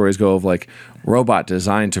sci-fi stories go of robot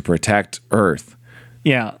designed to protect Earth.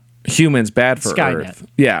 Yeah. Humans bad for Skynet. Earth.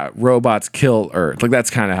 Yeah, robots kill Earth.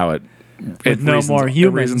 That's kind of how it no more It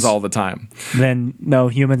humans. reasons all the time. Then no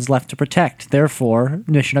humans left to protect. Therefore,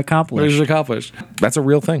 mission accomplished. Mission accomplished. That's a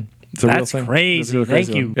real thing. It's a real That's thing. crazy. That's a real Thank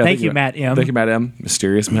you. one. Yeah, Thank you, Matt M. Thank you, Matt M.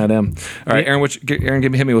 Mysterious Matt M. All right, Aaron,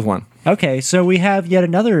 hit me with one. Okay, so we have yet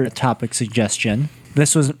another topic suggestion.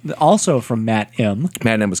 This was also from Matt M.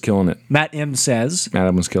 Matt M was killing it. Matt M says, Matt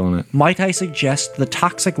M was killing it. might I suggest the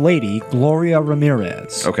toxic lady, Gloria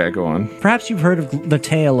Ramirez? Okay, go on. Perhaps you've heard of the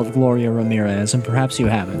tale of Gloria Ramirez, and perhaps you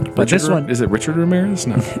haven't. But this one Is it Richard Ramirez?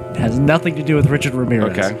 No. has nothing to do with Richard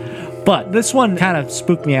Ramirez. Okay. But this one kind of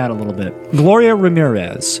spooked me out a little bit. Gloria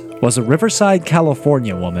Ramirez was a Riverside,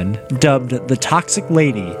 California woman dubbed the Toxic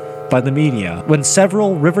Lady by the media when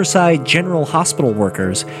several Riverside General Hospital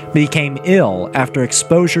workers became ill after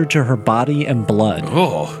exposure to her body and blood.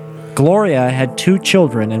 Oh. Gloria had 2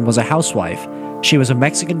 children and was a housewife. She was of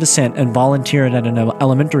Mexican descent and volunteered at an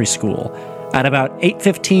elementary school. At about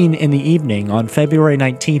 8:15 in the evening on February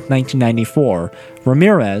 19, 1994,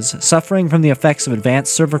 Ramirez, suffering from the effects of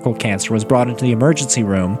advanced cervical cancer, was brought into the emergency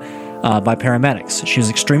room by paramedics. She was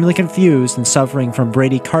extremely confused and suffering from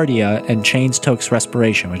bradycardia and Cheyne-Stokes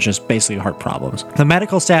respiration, which is basically heart problems. The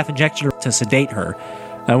medical staff injected her to sedate her.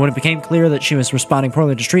 When it became clear that she was responding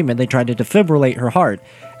poorly to treatment, they tried to defibrillate her heart.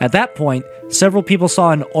 At that point, several people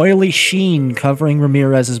saw an oily sheen covering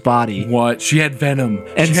Ramirez's body. What? She had venom.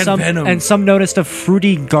 She had venom. And some noticed a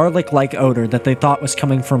fruity garlic-like odor that they thought was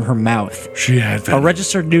coming from her mouth. She had A venom.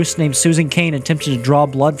 registered nurse named Susan Kane attempted to draw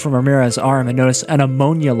blood from Ramirez's arm and noticed an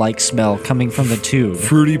ammonia-like smell coming from the tube.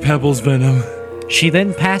 Fruity Pebbles venom. She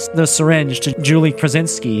then passed the syringe to Julie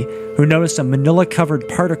Krasinski, who noticed a manila-covered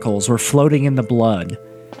particles were floating in the blood.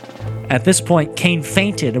 At this point, Kane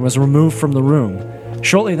fainted and was removed from the room.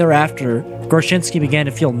 Shortly thereafter, Gorshinsky began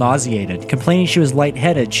to feel nauseated. Complaining she was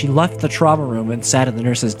lightheaded, she left the trauma room and sat at the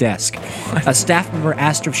nurse's desk. A staff member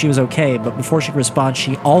asked her if she was okay, but before she could respond,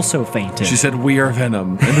 she also fainted. She said, "We are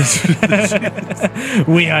venom."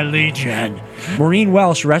 We are Legion. Maureen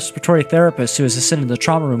Welsh, respiratory therapist who was assisted in the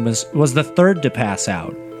trauma room, was the third to pass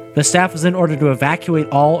out. The staff was then ordered to evacuate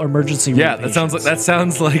all emergency room Yeah, patients. that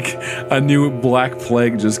sounds like a new Black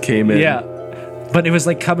Plague just came in. Yeah. But it was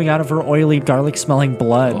coming out of her oily, garlic-smelling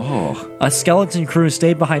blood. Oh. A skeleton crew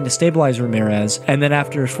stayed behind to stabilize Ramirez, and then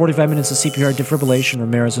after 45 minutes of CPR defibrillation,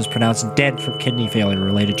 Ramirez was pronounced dead from kidney failure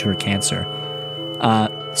related to her cancer.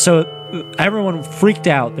 So everyone freaked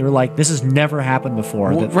out. They were like, this has never happened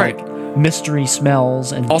before. Well, right. Mystery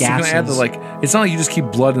smells and Also, gases. can I add that, it's not like you just keep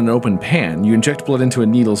blood in an open pan. You inject blood into a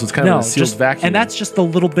needle, so it's kind of a sealed vacuum. And that's just the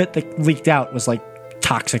little bit that leaked out was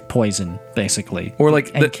toxic poison, basically. Or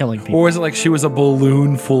killing people. Or is it she was a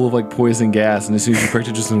balloon full of poison gas, and as soon as you pricked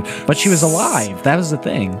it, just. But she was alive. That was the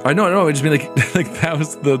thing. I know. It just mean that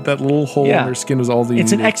was that little hole in her skin was all the.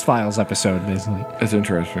 It's an X-Files episode, basically. That's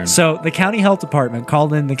interesting. So the county health department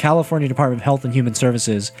called in the California Department of Health and Human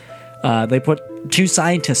Services They put 2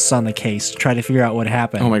 scientists on the case to try to figure out what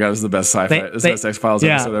happened. Oh my god, this is the best sci-fi. This is the best X-Files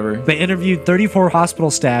episode ever. They interviewed 34 hospital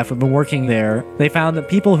staff who had been working there. They found that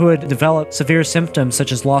people who had developed severe symptoms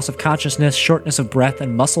such as loss of consciousness, shortness of breath,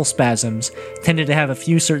 and muscle spasms tended to have a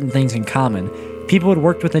few certain things in common. People who had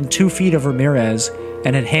worked within 2 feet of Ramirez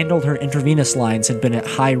and had handled her intravenous lines had been at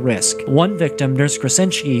high risk. One victim, Nurse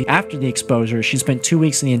Krasinski, after the exposure, she spent 2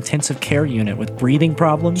 weeks in the intensive care unit with breathing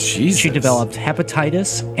problems. Jesus. She developed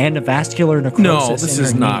hepatitis and a vascular necrosis. No, this in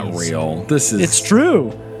is her not knees. real. This is... It's true.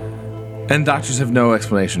 And doctors have no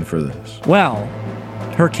explanation for this. Well,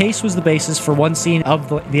 her case was the basis for one scene of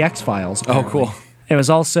the X-Files. Oh, apparently. cool. It was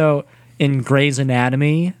also in Grey's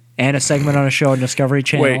Anatomy and a segment on a show on Discovery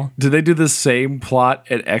Channel. Wait, did they do the same plot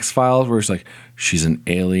at X-Files where it's like, she's an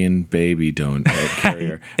alien baby donut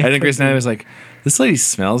carrier? And then Grey's Anatomy was like, this lady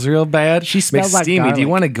smells real bad. She smells Makes like steamy. Do you garlic."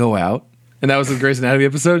 want to go out? And that was the Grey's Anatomy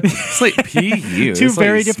episode. It's like PU. Two This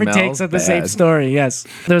very lady different smells takes of the same bad. story, yes.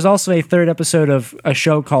 There's also a 3rd episode of a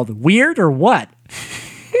show called Weird or What?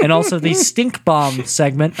 And also the Stink Bomb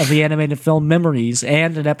segment of the animated film Memories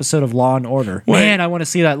and an episode of Law & Order. Wait. Man, I want to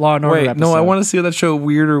see that Law & Order Wait, episode. no, I want to see that show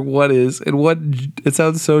Weird or What is. And what, it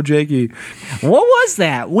sounds so janky. What was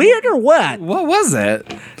that? Weird or What? What was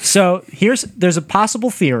that? So there's a possible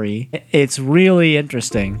theory. It's really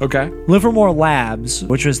interesting. Okay. Livermore Labs,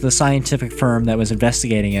 which was the scientific firm that was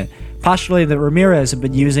investigating it, postulated that Ramirez had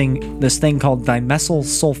been using this thing called dimethyl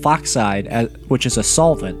sulfoxide, which is a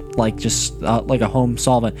solvent, like like a home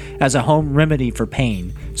solvent, as a home remedy for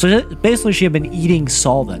pain. So basically, she had been eating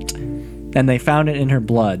solvent, and they found it in her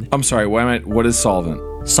blood. I'm sorry, what is solvent?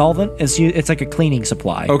 Solvent it's like a cleaning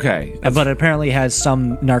supply. Okay. But it apparently has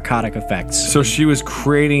some narcotic effects. So she was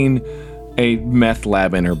creating a meth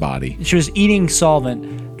lab in her body. She was eating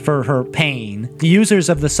solvent for her pain. The users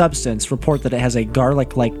of the substance report that it has a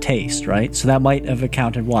garlic-like taste, right? So that might have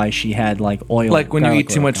accounted why she had like oil. Like when you garlic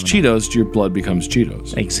eat too oil much coming out. Cheetos, your blood becomes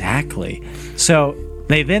Cheetos. Exactly. So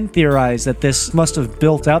they then theorized that this must have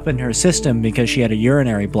built up in her system because she had a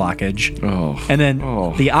urinary blockage. Oh. And then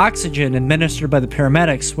Oh. the oxygen administered by the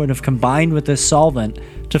paramedics would have combined with this solvent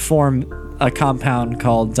to form a compound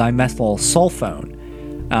called dimethyl sulfone.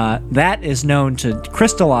 That is known to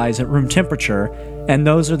crystallize at room temperature, and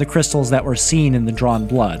those are the crystals that were seen in the drawn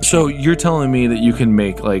blood. So you're telling me that you can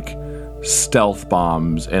make like stealth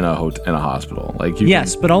bombs in a hospital? Like you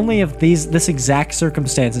Yes, but only if this exact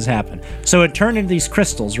circumstances happen. So it turned into these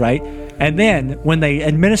crystals, right? And then when they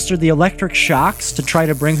administered the electric shocks to try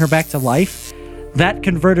to bring her back to life, that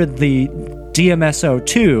converted the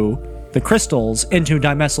DMSO2, the crystals, into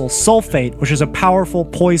dimethyl sulfate, which is a powerful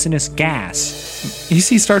poisonous gas. You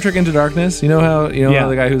see Star Trek Into Darkness? You know how Yeah. how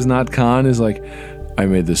the guy who's not Khan is like, I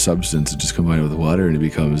made this substance, it just combined with water and it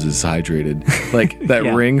becomes dehydrated. Like that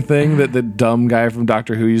Yeah. ring thing that the dumb guy from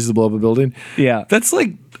Doctor Who used to blow up a building. Yeah. That's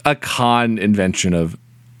like a Khan invention of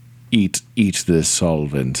eat this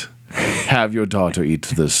solvent. Have your daughter eat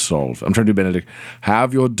this solvent. I'm trying to do Benedict.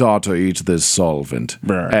 Have your daughter eat this solvent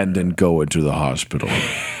and then go into the hospital.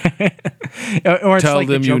 Or it's Tell like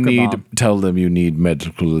the them you Joker need bomb. tell them you need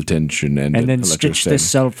medical attention and And then stitch this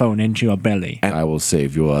cell phone into your belly. and I will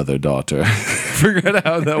save your other daughter. Figure out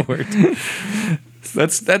how that worked.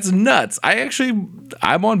 That's nuts.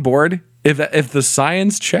 I'm on board. If the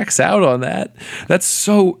science checks out on that, that's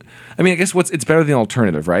so. I mean, I guess it's better than the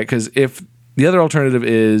alternative, right? Because if the other alternative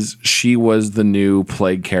is she was the new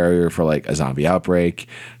plague carrier for like a zombie outbreak,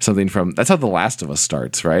 something from that's how The Last of Us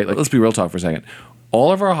starts, right? Like, let's be real talk for a second.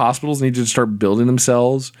 All of our hospitals need to start building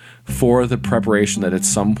themselves for the preparation that at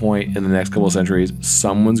some point in the next couple of centuries,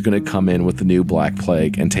 someone's going to come in with the new Black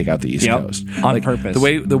Plague and take out the East Yep, Coast on purpose.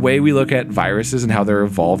 The way we look at viruses and how they're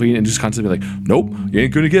evolving, and just constantly like, nope, you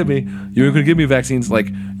ain't going to get me. You ain't going to give me vaccines. Like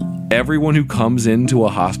everyone who comes into a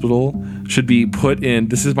hospital should be put in.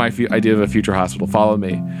 This is my idea of a future hospital. Follow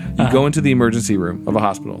me. You go into the emergency room of a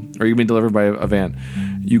hospital, or you've been delivered by a van.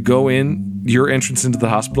 You go in. Your entrance into the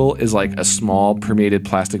hospital is like a small permeated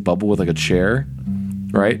plastic bubble with like a chair,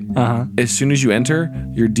 right? As soon as you enter,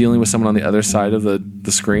 you're dealing with someone on the other side of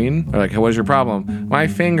the screen. They're like, hey, what is your problem? My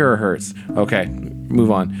finger hurts. Okay, move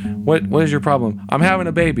on. What is your problem? I'm having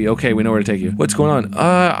a baby. Okay, we know where to take you. What's going on?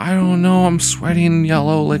 I don't know. I'm sweating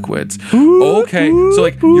yellow liquids. Okay, so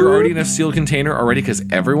like you're already in a sealed container already because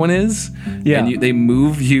everyone is. Yeah. And they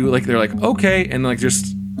move you like they're like, okay, and like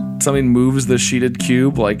just something moves the sheeted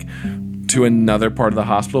cube like to another part of the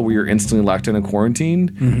hospital where you're instantly locked in a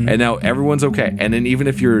quarantine, and now everyone's okay. And then even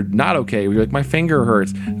if you're not okay, you're like, my finger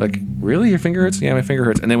hurts. Like, really? Your finger hurts? Yeah, my finger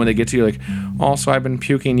hurts. And then when they get to you, like, also I've been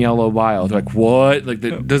puking yellow bile. They're like, what? Like,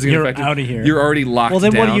 that doesn't get You're affected. out of here. You're already locked down.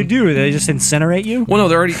 Well, then what do you do? They just incinerate you? Well,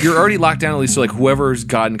 no, you're already locked down, at least, so like whoever's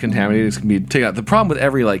gotten contaminated is going to be taken out. The problem with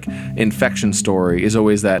every like infection story is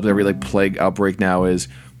always that every like plague outbreak now is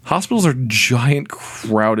hospitals are giant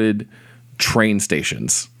crowded train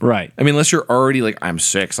stations. Right. I mean, unless you're already like, I'm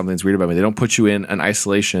sick, something's weird about me. They don't put you in an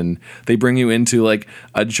isolation. They bring you into like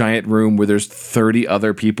a giant room where there's 30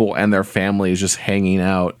 other people and their families just hanging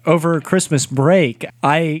out. Over Christmas break,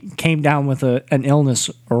 I came down with an illness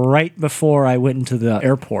right before I went into the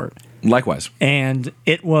airport. Likewise. And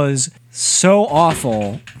it was so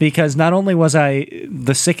awful because not only was I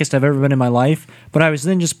the sickest I've ever been in my life, but I was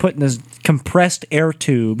then just put in this compressed air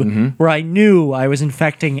tube where I knew I was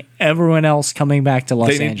infecting everyone else coming back to Los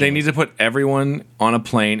Angeles. They need to put everyone on a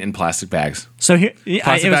plane in plastic bags. So here,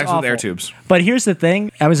 Plastic it was bags awful. with air tubes. But here's the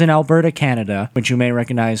thing. I was in Alberta, Canada, which you may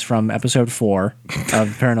recognize from episode 4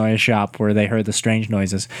 of Paranoia Shop where they heard the strange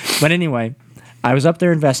noises. But anyway, I was up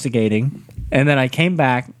there investigating, and then I came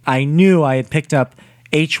back. I knew I had picked up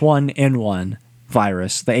H1N1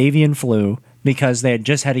 virus, the avian flu, because they had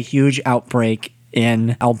just had a huge outbreak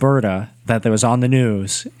in Alberta that was on the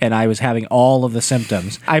news, and I was having all of the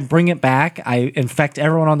symptoms. I bring it back. I infect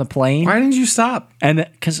everyone on the plane. Why didn't you stop? And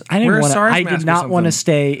because I didn't Wear a want to, SARS I mask did or not want to something.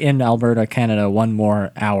 stay in Alberta, Canada, one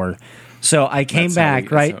more hour. So I came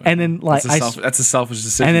back, right, and then like that's a selfish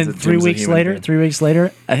decision. and then 3 weeks later,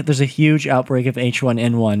 there's a huge outbreak of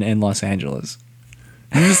H1N1 in Los Angeles.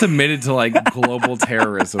 You just admitted to like global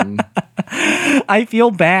terrorism. I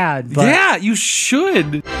feel bad, but Yeah, you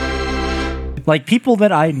should. like people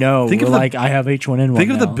that I know Think were of the- like, I have H1N1.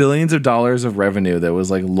 Think of the now. billions of dollars of revenue that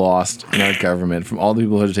was like lost in our government from all the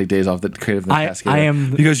people who had to take days off that created the cascade. I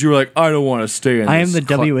am- because you were like, I don't want to stay in I am this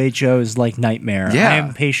the WHO's like nightmare. Yeah. I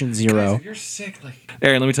am patient zero. You're sick. Like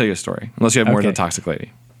Aaron, let me tell you a story. Unless you have more than Okay. the toxic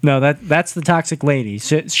lady. No, that's the toxic lady.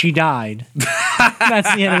 She died.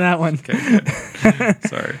 That's the end of that one.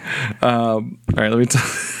 Sorry. All right, let me tell.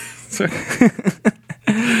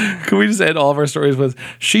 Can we just end all of our stories with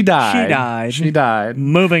she died? She died. She died.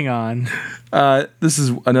 Moving on. This is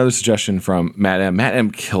another suggestion from Matt M. Matt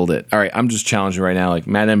M killed it. All right, I'm just challenging right now. Like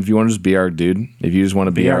Matt M, if you want to just be our dude, if you just want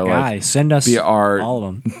to be, Be our our guy. like, Send us be our all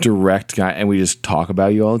of them. direct guy, and we just talk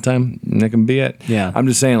about you all the time, that can be it. Yeah. I'm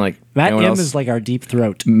just saying, like Matt anyone M else- is like our deep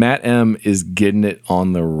throat. Matt M is getting it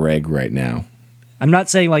on the reg right now. I'm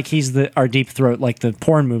not saying like he's our deep throat, like the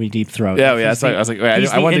porn movie Deep Throat. Yeah, He's that's like, I was like, wait,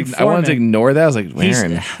 he's I the wanted to informant. ignore that. I was like, He's,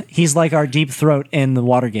 Aaron. he's like our deep throat in the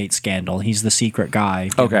Watergate scandal. He's the secret guy.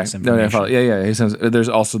 giving Okay. us No, I follow. information. Yeah. He sounds.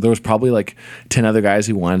 There was probably like 10 other guys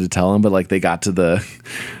who wanted to tell him, but like they got to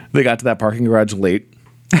that parking garage late.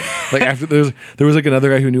 Like after there was like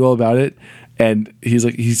another guy who knew all about it, and he's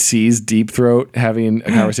like he sees Deep Throat having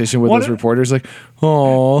a conversation with What those a- reporters, like,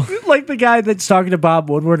 oh, Like the guy that's talking to Bob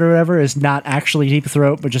Woodward or whatever is not actually Deep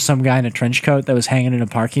Throat, but just some guy in a trench coat that was hanging in a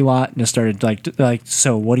parking lot and just started like.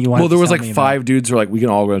 So what do you want? well, there to was tell like me 5 dudes who were like, we can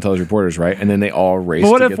all go and tell those reporters, right? And then they all raced.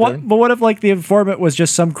 But what to if get there. but what if like the informant was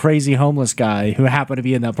just some crazy homeless guy who happened to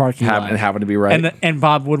be in that parking lot and happened to be right? And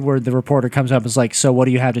Bob Woodward, the reporter, comes up and is like, "So what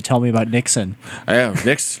do you have to tell me about Nixon? Yeah,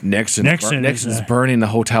 Nixon's burning the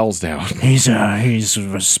hotels down. He's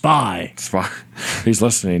a spy." It's fine. He's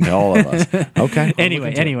listening to all of us. Okay.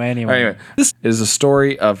 Anyway. This is a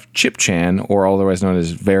story of Chip Chan, or otherwise known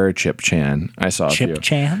as Vera Chip Chan. I saw a Chip few.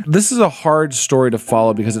 Chan? This is a hard story to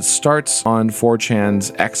follow because it starts on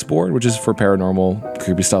 4chan's X board, which is for paranormal,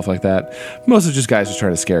 creepy stuff like that. Mostly just guys just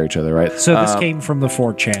trying to scare each other, right? So this came from the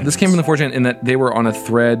 4chan. This came from the 4chan in that they were on a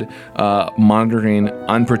thread monitoring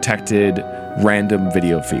unprotected random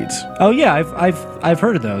video feeds. Oh yeah, I've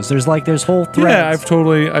heard of those. There's whole threads. Yeah, I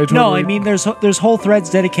totally. No, I mean there's whole threads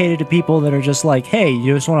dedicated to people that are just like, hey,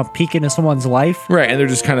 you just want to peek into someone's life. Right, and they're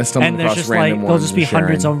just kind of stumbling And there's across just random like there'll ones just be and sharing.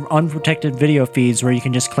 hundreds of unprotected video feeds where you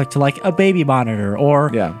can just click to like a baby monitor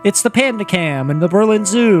or Yeah. it's the Panda Cam and the Berlin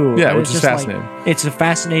Zoo. Yeah, And which it's is just fascinating. it's a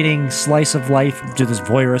fascinating slice of life to this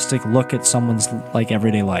voyeuristic look at someone's like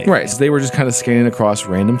everyday life. Right, so they were just kind of scanning across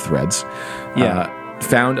random threads. Yeah.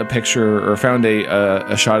 Found a picture or found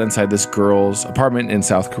a shot inside this girl's apartment in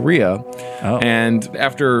South Korea. Oh. And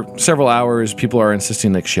after several hours, people are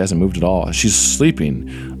insisting like she hasn't moved at all. She's sleeping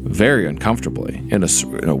very uncomfortably in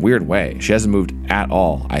a weird way. She hasn't moved at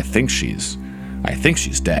all. I think she's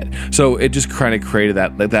dead. So it just kind of created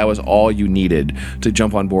that was all you needed to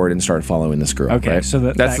jump on board and start following this girl. Okay, right? so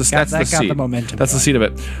that that's got the the seed. momentum That's the going. seed of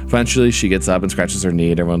it. Eventually, she gets up and scratches her knee,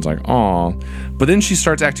 and everyone's like, "Aw!" But then she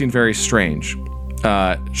starts acting very strange.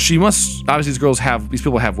 She must obviously these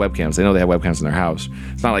people have webcams. They know they have webcams in their house.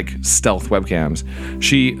 It's not like stealth webcams.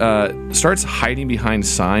 She starts hiding behind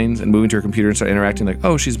signs and moving to her computer and start interacting like,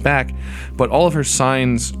 oh, she's back. But all of her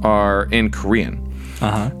signs are in Korean.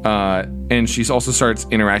 And she also starts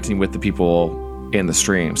interacting with the people in the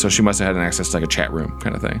stream. So she must have had an access to like a chat room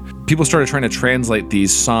kind of thing. People started trying to translate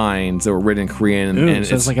these signs that were written in Korean. Ooh, and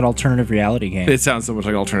so it's like an alternative reality game. It sounds so much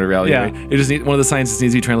like an alternative reality. Yeah. Right? It just one of the signs just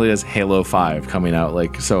needs to be translated as Halo 5 coming out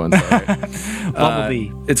like so and so. Right?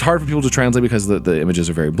 Bumblebee. It's hard for people to translate because the images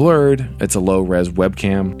are very blurred. It's a low res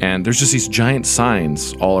webcam, and there's just these giant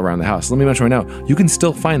signs all around the house. Let me mention right now, you can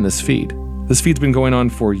still find this feed. This feed's been going on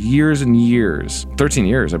for years and years, 13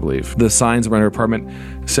 years, I believe. The signs around her apartment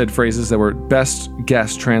said phrases that were best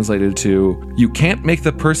guess translated to, you can't make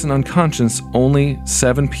the person unconscious, only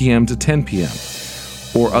 7 p.m. to 10 p.m.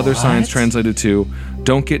 Or other signs translated to,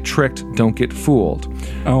 don't get tricked, don't get fooled.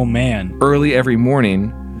 Oh, man. Early every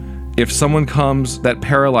morning, if someone comes that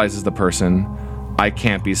paralyzes the person, I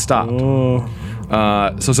can't be stopped. Oh.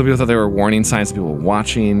 So some people thought they were warning signs to people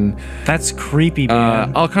watching. That's creepy,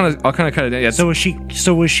 man. I'll kind of cut it down. Yeah,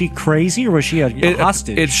 So was she crazy or was she a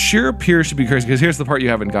hostage? It sure appears to be crazy because here's the part you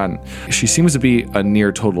haven't gotten. She seems to be a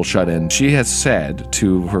near total shut-in. She has said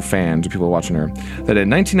to her fans, to people watching her, that in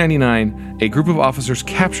 1999, a group of officers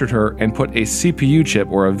captured her and put a CPU chip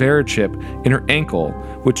or a Vera chip in her ankle,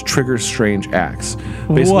 which triggers strange acts.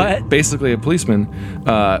 Basically, a policeman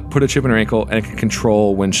put a chip in her ankle and it can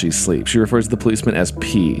control when she sleeps. She refers to the policeman as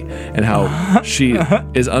P and how she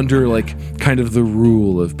is under like kind of the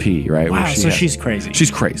rule of P, right? Wow, she's crazy. She's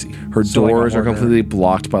crazy. Her doors are completely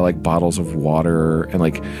blocked by like bottles of water and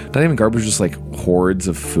like not even garbage, just like hordes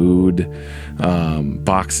of food,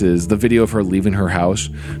 boxes. The video of her leaving her house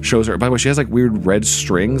shows her. By the way, she has like weird red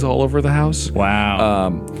strings all over the house.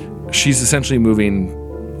 Wow. She's essentially moving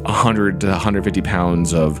 100 to 150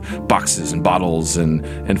 pounds of boxes and bottles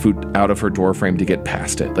and food out of her door frame to get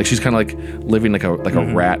past it. Like she's kind of like living like a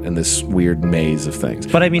rat in this weird maze of things.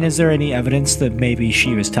 But I mean, is there any evidence that maybe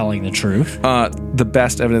she was telling the truth? The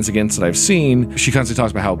best evidence against that I've seen, she constantly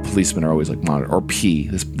talks about how policemen are always like monitored, or P.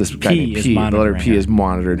 This guy named P. The letter P is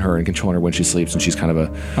monitoring her and controlling her when she sleeps, and she's kind of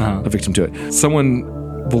a victim to it. Someone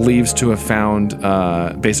believes to have found,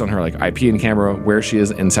 based on her like IP and camera, where she is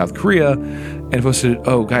in South Korea, and posted,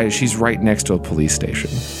 "Oh, guys, she's right next to a police station."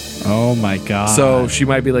 Oh my god! So she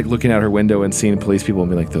might be like looking out her window and seeing police people and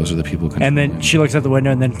be like, "Those are the people." And then she looks out the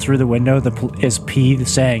window, and then through the window, is P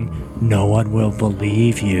saying, "No one will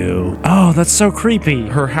believe you." Oh, that's so creepy.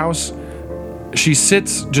 Her house. She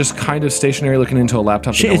sits just kind of stationary looking into a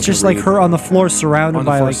laptop. It's just like her on the floor surrounded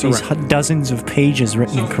by like these dozens of pages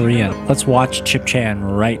written in Korean. Let's watch Chip Chan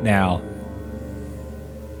right now.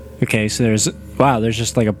 Okay, so there's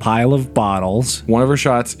just like a pile of bottles. One of her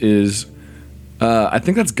shots is, I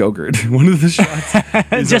think that's Go-Gurt. One of the shots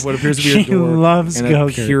is just what appears to be a door loves and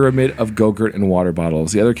Go-Gurt. A pyramid of Go-Gurt and water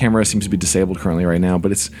bottles. The other camera seems to be disabled currently right now,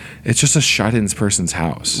 but it's just a shut-in person's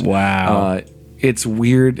house. Wow. It's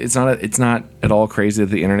weird. It's not at all crazy that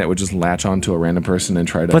the internet would just latch onto a random person and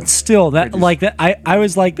try to. But still, I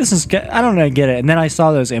was like, this is. I don't know, get it. And then I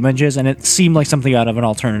saw those images, and it seemed like something out of an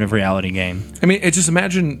alternative reality game. I mean, just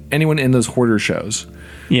imagine anyone in those hoarder shows.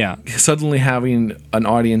 Yeah. Suddenly having an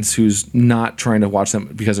audience who's not trying to watch them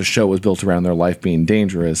because a show was built around their life being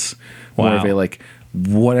dangerous. Wow. Or they like,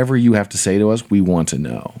 whatever you have to say to us, we want to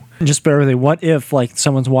know. Just bear with me. What if like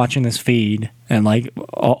someone's watching this feed and like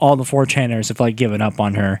all the 4chaners have like given up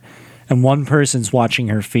on her, and one person's watching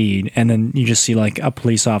her feed, and then you just see like a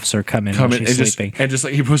police officer come in while she's sleeping, and just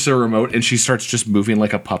like he pushes a remote and she starts just moving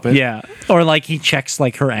like a puppet. Yeah, or like he checks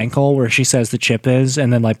like her ankle where she says the chip is,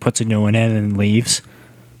 and then like puts a new one in and leaves.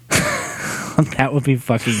 That would be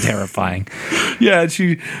fucking terrifying. Yeah, and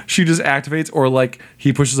she just activates, or like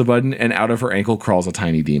he pushes a button and out of her ankle crawls a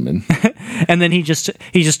tiny demon. And then he just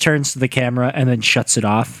turns to the camera and then shuts it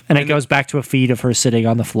off, and it goes back to a feed of her sitting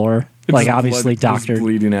on the floor, like obviously doctored,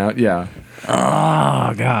 bleeding out. Yeah.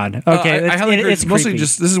 Oh god. Okay, it's mostly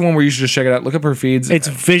just, this is one where you should just check it out. Look up her feeds. It's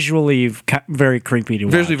visually very creepy to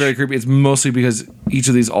watch. Visually very creepy. It's mostly because each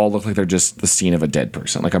of these all look like they're just the scene of a dead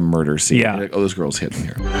person, like a murder scene. Yeah. Like, oh, those girls hidden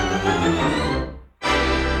here.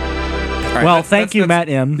 Right, well, thank you, Matt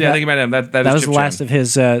M. Yeah, thank you, Matt M. That was the last of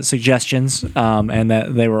his suggestions, and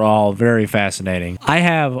that they were all very fascinating. I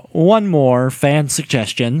have one more fan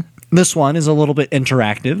suggestion. This one is a little bit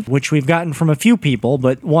interactive, which we've gotten from a few people,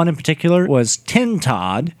 but one in particular was Tin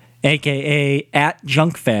Todd, a.k.a.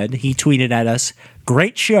 @JunkFed. He tweeted at us,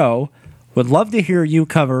 "Great show. Would love to hear you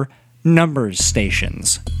cover numbers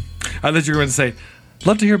stations." I thought you were going to say,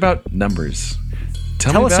 love to hear about numbers.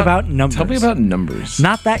 Tell us about numbers. Tell me about numbers.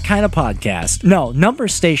 Not that kind of podcast. No, number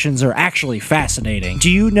stations are actually fascinating. Do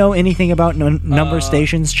you know anything about number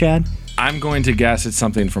stations, Chad? I'm going to guess it's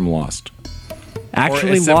something from Lost.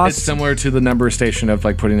 Actually, it's Lost. It's similar to the number station of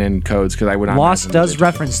like putting in codes because I would not. Lost does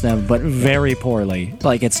reference them, but very poorly.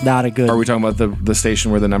 Like it's not a good. Are we talking about the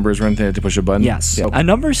station where the numbers run? They have to push a button. Yes, Yeah. a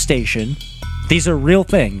number station. These are real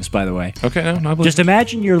things, by the way. Okay, no, I believe. Just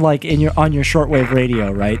imagine you're like on your shortwave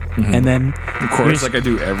radio, right? Mm-hmm. And then of course, like I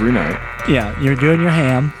do every night. yeah, you're doing your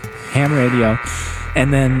ham radio,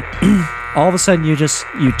 and then all of a sudden you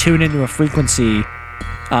tune into a frequency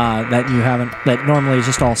that normally is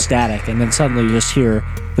just all static, and then suddenly you just hear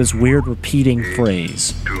this weird repeating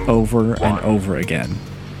phrase over and over again.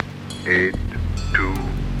 8, 2,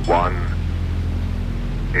 1,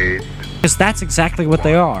 8. Because that's exactly what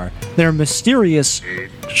they are. They're mysterious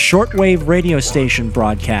shortwave radio station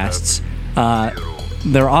broadcasts.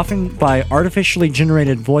 They're often by artificially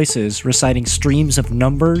generated voices reciting streams of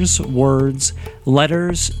numbers, words,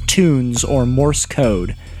 letters, tunes, or Morse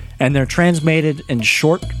code. And they're transmitted in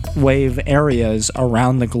shortwave areas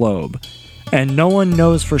around the globe. And no one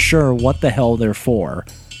knows for sure what the hell they're for.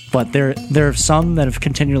 But there are some that have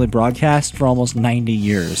continually broadcast for almost 90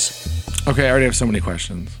 years. Okay, I already have so many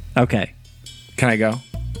questions. Okay, Can I go?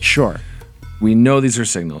 sure. We know these are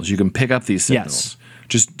signals. You can pick up these signals. Yes.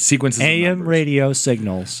 Just sequences of AM numbers. radio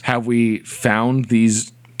signals. Have we found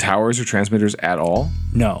these towers or transmitters at all?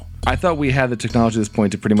 No. I thought we had the technology at this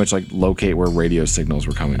point to pretty much like locate where radio signals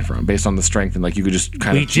were coming from based on the strength, and like you could just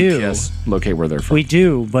kind We of do. GPS locate where they're from. We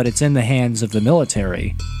do, but it's in the hands of the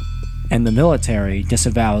military. And the military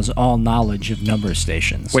disavows all knowledge of number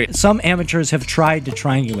stations. Wait. Some amateurs have tried to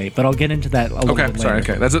triangulate, but I'll get into that a little Okay, bit later. sorry.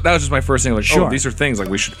 Okay, that was just my first thing. Like, Sure. oh, these are things like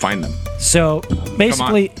we should find them. So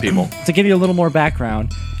basically, people. to give you a little more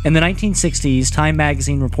background, in the 1960s, Time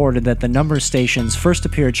magazine reported that the number stations first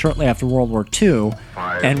appeared shortly after World War II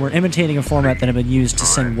and were imitating a format that had been used to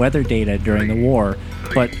send weather data during the war.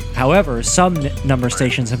 But, however, some number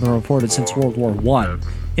stations have been reported since World War I.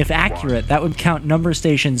 If accurate, that would count number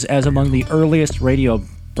stations as among the earliest radio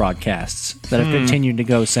broadcasts that have continued to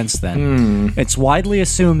go since then. It's widely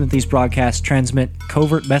assumed that these broadcasts transmit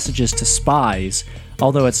covert messages to spies,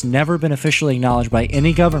 although it's never been officially acknowledged by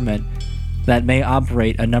any government that may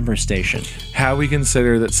operate a number station. How we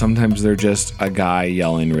consider that sometimes they're just a guy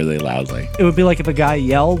yelling really loudly. It would be like if a guy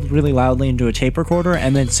yelled really loudly into a tape recorder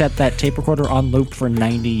and then set that tape recorder on loop for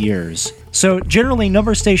 90 years. So generally,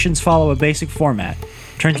 number stations follow a basic format.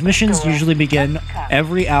 Transmissions usually begin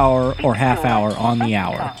every hour or half hour on the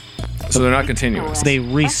hour. So they're not continuous. They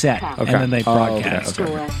reset and then they broadcast.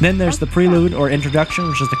 okay. Then there's the prelude or introduction,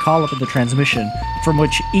 which is the call up of the transmission, from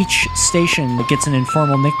which each station gets an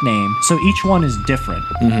informal nickname. So each one is different,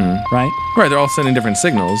 right? Right, they're all sending different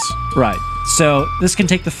signals. Right. So this can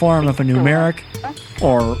take the form of a numeric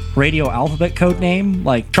or radio alphabet code name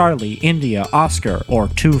like Charlie, India, Oscar, or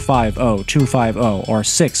 250-250, or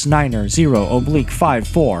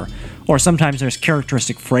 690-54. Or sometimes there's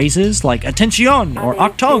characteristic phrases like attention, or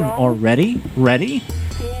actung, or ready,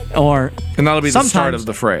 or And that'll be the start sometimes- of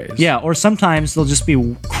the phrase. yeah, or sometimes they'll just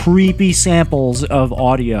be creepy samples of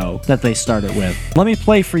audio that they start it with. Let me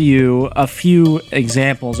play for you a few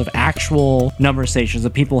examples of actual number stations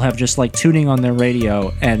that people have just like tuning on their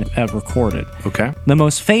radio and have recorded. Okay. The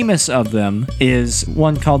most famous of them is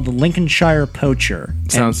one called the Lincolnshire Poacher.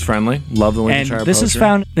 Sounds friendly. Love the And Lincolnshire this is Poacher.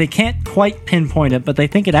 found, they can't quite pinpoint it, but they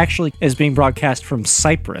think it actually is being broadcast from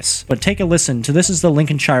Cyprus. But take a listen to this is the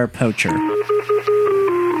Lincolnshire Poacher.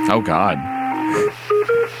 Oh, God.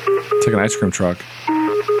 It's like an ice cream truck.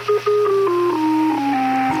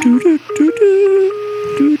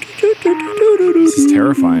 This is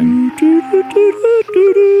terrifying.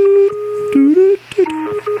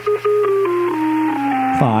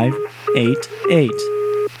 588.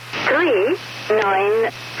 3,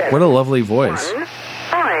 9, 7, What a lovely voice.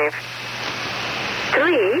 5,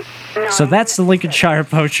 3, 9. So that's the Lincolnshire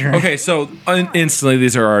Poacher. Okay, so instantly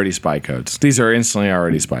these are already spy codes. These are instantly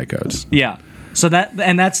already spy codes. Yeah. So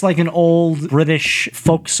that's like an old British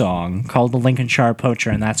folk song called the Lincolnshire Poacher,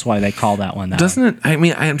 and that's why they call that one that. Doesn't it? I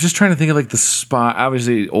mean, I'm just trying to think of like the spy.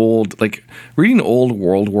 Obviously, old like reading old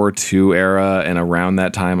World War II era and around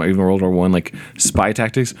that time, even World War One, like spy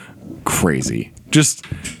tactics, crazy, just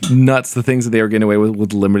nuts. The things that they were getting away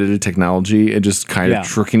with limited technology and just kind Yeah. of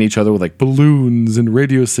tricking each other with like balloons and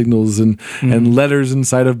radio signals and letters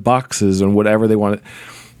inside of boxes and whatever they wanted.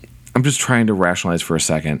 I'm just trying to rationalize for a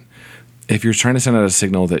second. If you're trying to send out a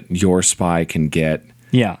signal that your spy can get,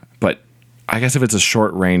 Yeah. but I guess if it's a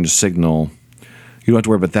short range signal, you don't have to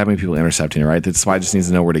worry about that many people intercepting it, right? The spy just needs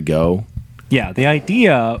to know where to go. Yeah, the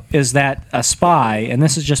idea is that a spy, and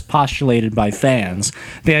this is just postulated by fans,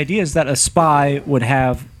 the idea is that a spy would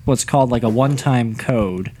have what's called like a one-time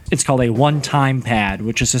code. It's called a one-time pad,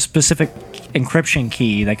 which is a specific encryption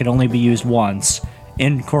key that can only be used once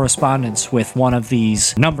in correspondence with one of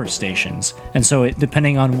these number stations. And so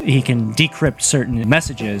depending on, he can decrypt certain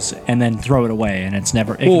messages and then throw it away, and it's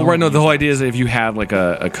never... Well, right, no, the whole idea is that if you have like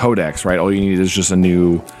a codex, right, all you need is just a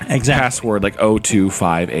new password, like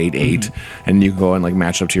 02588, and you can go and like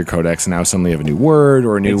match up to your codex, and now suddenly you have a new word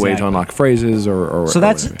or a new way to unlock phrases or so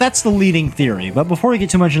that's the leading theory. But before we get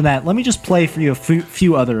too much into that, let me just play for you a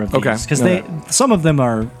few other of these, because some of them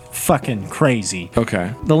are fucking crazy.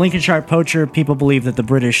 Okay. The Lincolnshire Poacher, people believe that the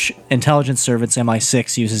British intelligence service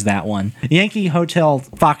MI6 uses that one. Yankee Hotel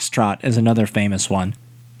Foxtrot is another famous one.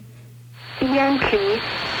 Yankee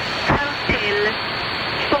Hotel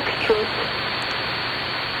Foxtrot.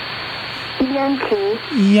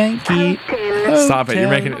 Yankee Hotel Stop it! You're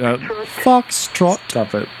making Foxtrot.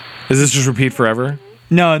 Stop it! Is this just repeat forever?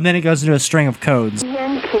 No, and then it goes into a string of codes.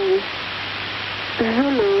 Yankee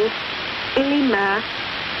Zulu Lima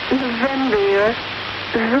November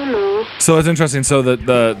Zulu. So it's interesting. So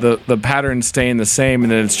the patterns staying the same,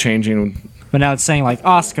 and then it's changing. But now it's saying like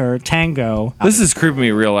Oscar Tango. This is creeping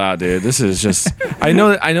me real out, dude. This is just. I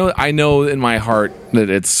know in my heart that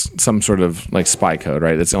it's some sort of like spy code,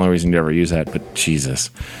 right? That's the only reason you ever use that. But Jesus.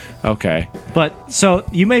 Okay. But so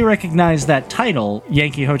you may recognize that title,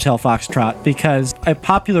 Yankee Hotel Foxtrot, because a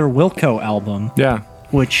popular Wilco album. Yeah.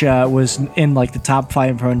 Which was in like the top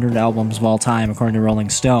 500 albums of all time, according to Rolling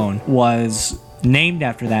Stone, was named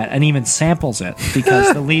after that and even samples it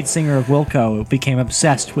because the lead singer of Wilco became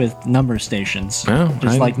obsessed with number stations,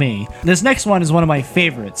 just like me. This next one is one of my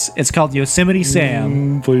favorites. It's called Yosemite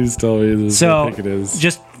Sam. Please tell me this. So I think it is.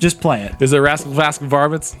 Just play it. Is it Rascal Flask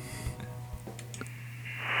Varmints?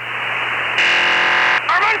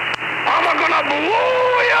 I'm gonna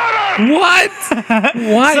blow you up. What?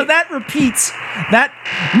 What? So that repeats that.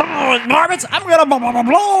 Varmints, I'm gonna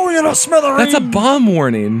blow you to smithereens. That's a bomb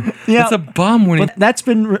warning. Yeah. That's a bomb warning. But that's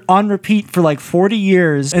been on repeat for like 40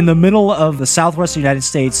 years in the middle of the southwestern United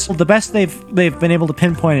States. The best they've been able to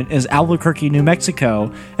pinpoint it is Albuquerque, New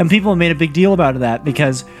Mexico, and people have made a big deal about that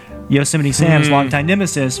because Yosemite Sam's longtime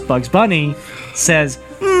nemesis, Bugs Bunny, says,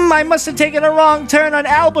 I must have taken a wrong turn on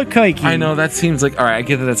Albuquerque. I know, that seems like, all right, I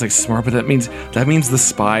get that that's like smart, but that means the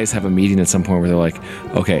spies have a meeting at some point where they're like,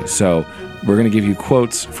 okay, so we're going to give you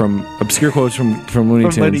obscure quotes from Looney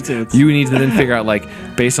Tunes. You need to then figure out, like,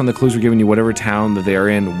 based on the clues we're giving you, whatever town that they're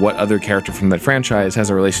in, what other character from that franchise has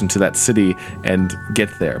a relation to that city and get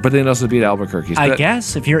there. But then also be at Albuquerque. So I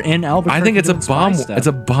guess if you're in Albuquerque, I think it's a bomb. It's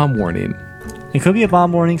a bomb warning. It could be a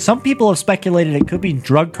bomb warning. Some people have speculated it could be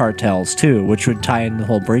drug cartels too, which would tie in the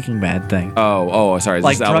whole Breaking Bad thing. Oh, sorry. Is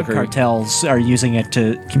Like this drug Albuquerque? cartels are using it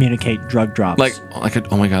to communicate drug drops. Like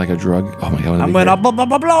oh my god, like a drug. Oh my god, I'm gonna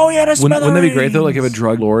blow you to smithereens. Wouldn't that be great though? Like if a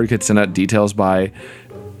drug lord could send out details by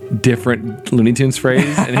different Looney Tunes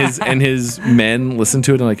phrase, and his men listen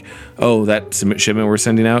to it and like, oh, that shipment we're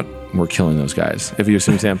sending out, we're killing those guys. If you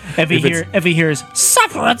assume Sam, if he hears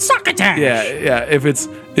suffer at succotash. Yeah. If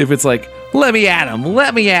it's like, let me at him.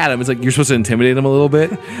 It's like you're supposed to intimidate him a little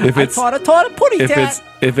bit. If it's I taught a putty tat.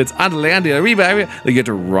 If it's Adelandia, like you have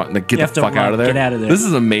to run, like get the fuck out of there. Get out of there. This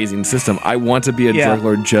is an amazing system. I want to be a drug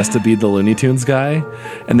lord just to be the Looney Tunes guy,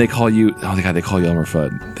 and they call you. Oh my god, they call you Elmer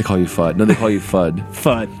Fudd. They call you Fudd. No, they call you Fudd.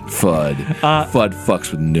 Fudd. Fudd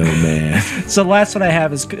fucks with no man. So the last one I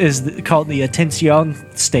have is called the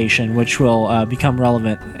Atención Station, which will become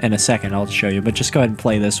relevant in a second. I'll show you, but just go ahead and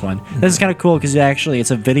play this one. This is kind of cool because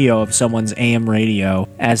it's a video of someone's AM radio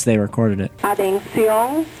as they recorded it.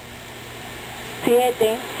 Atención.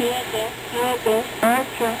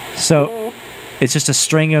 So it's just a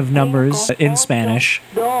string of numbers in Spanish,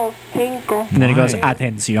 and then it goes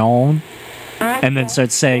Atención, and then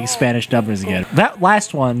starts saying Spanish numbers again. That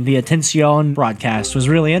last one, the Atención broadcast, was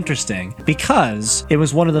really interesting because it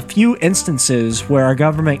was one of the few instances where our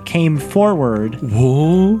government came forward,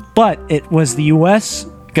 but it was the U.S.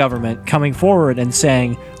 government coming forward and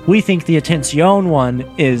saying, we think the Atención one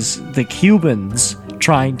is the Cubans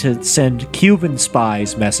trying to send Cuban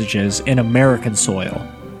spies messages in American soil.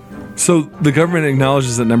 So the government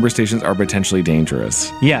acknowledges that number stations are potentially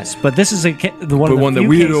dangerous. Yes, but this is the one that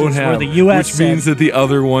we don't have, the US which means that the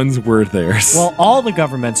other ones were theirs. Well, all the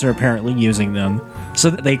governments are apparently using them. So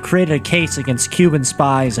they created a case against Cuban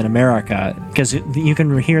spies in America because you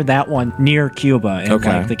can hear that one near Cuba in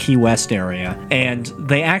like the Key West area. And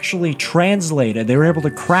they actually translated, they were able to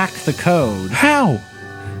crack the code. How?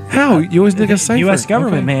 How? You always think a cipher. U.S.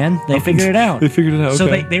 government, Okay. man. They figured it out. They figured it out, So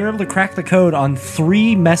okay. they were able to crack the code on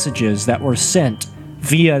 3 messages that were sent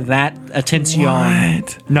via that Attention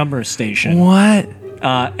What? number station. What?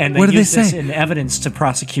 And they What did they used this say? in evidence to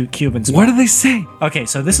prosecute Cuban spies. What did they say? Okay,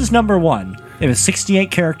 so this is number 1. It was 68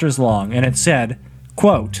 characters long, and it said,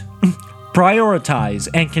 quote, prioritize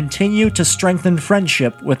and continue to strengthen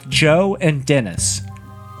friendship with Joe and Dennis.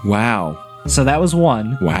 Wow. So that was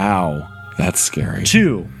 1. Wow. That's scary.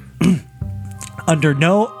 2. Under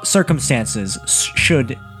no circumstances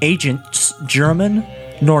should agents German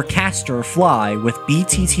nor Castor fly with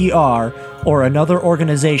BTTR or another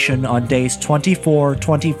organization on days 24,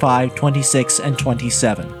 25, 26, and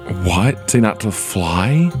 27. What? Say not to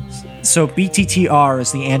fly? So BTTR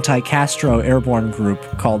is the anti-Castro airborne group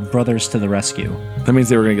called Brothers to the Rescue, That means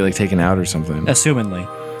they were going to get taken out or something. assumingly.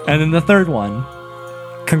 And then the third one,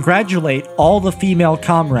 congratulate all the female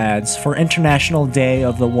comrades for International Day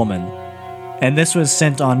of the Woman. And this was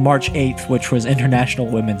sent on March 8th, which was International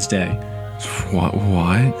Women's Day. What?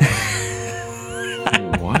 What?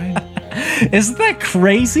 What? Isn't that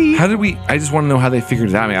crazy? How did we? I just want to know how they figured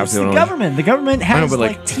it out. I mean, It's obviously, the they don't know. government. The government has but,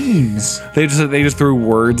 like teams. They just threw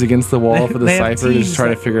words against the wall for the They have cipher to teams just try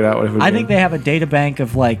to that- figure it out. What it would I be. think they have a data bank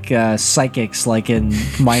of like psychics, like in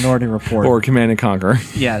Minority Report. or Command and Conquer.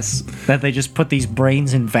 Yes, that they just put these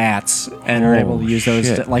brains in vats and are able to Oh, use those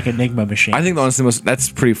shit. like Enigma machines. I think honestly, that's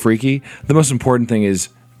pretty freaky. The most important thing is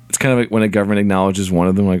it's kind of like when a government acknowledges one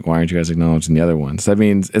of them, like why aren't you guys acknowledging the other ones? That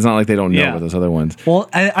means it's not like they don't know Yeah. about those other ones. Well,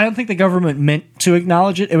 I don't think the government meant to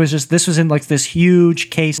acknowledge it. It was just this was in like this huge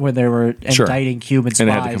case where they were Sure. indicting Cuban And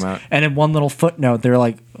it had to spies, come out. and in one little footnote, they're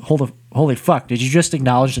like, "Holy fuck! Did you just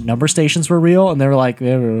acknowledge that number stations were real?" And they were like,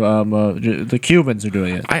 "The Cubans are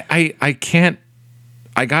doing it." I can't.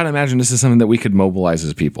 I gotta imagine this is something that we could mobilize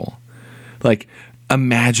as people. Like,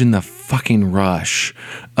 imagine the fucking rush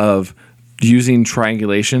of using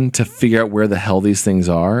triangulation to figure out where the hell these things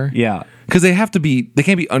are. Yeah. Because they can't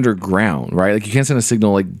be underground, right? Like, you can't send a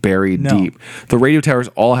signal like buried No. deep. The radio towers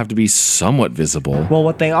all have to be somewhat visible. Well,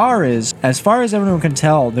 what they are is, as far as everyone can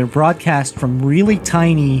tell, they're broadcast from really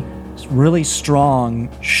tiny, really strong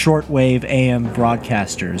shortwave AM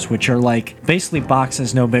broadcasters, which are like basically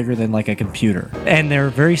boxes no bigger than like a computer. And they're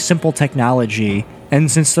very simple technology. And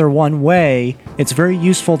since they're one way, it's very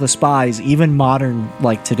useful to spies, even modern,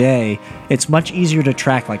 like today. It's much easier to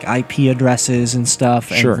track like IP addresses and stuff.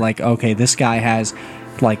 Sure. And like, okay, this guy has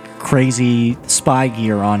like crazy spy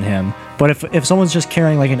gear on him. But if someone's just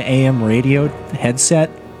carrying like an AM radio headset,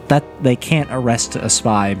 that they can't arrest a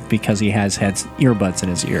spy because he has earbuds in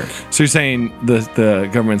his ear. So you're saying the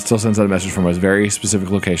government still sends out a message from a very specific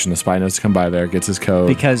location. The spy knows to come by there, gets his code.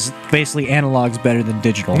 Because basically analog's better than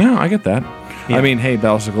digital. No, I get that. Yeah. I mean, hey,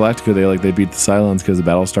 Battlestar Galactica, they beat the Cylons because the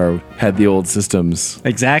Battlestar had the old systems.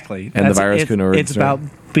 Exactly. And the virus couldn't already It's start.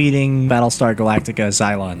 about beating Battlestar Galactica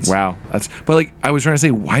Cylons. Wow, but like I was trying to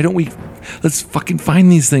say, why don't we? Let's fucking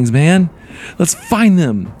find these things, man. Let's find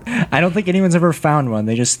them. I don't think anyone's ever found one.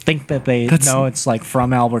 They just think that they know it's like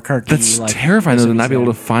from Albuquerque. That's like, terrifying though, to not be able to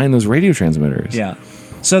Mississippi. find those radio transmitters. Yeah.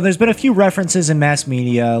 So there's been a few references in mass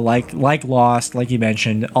media, like Lost, like you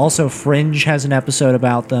mentioned. Also, Fringe has an episode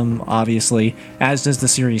about them, obviously, as does the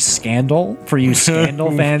series Scandal, for you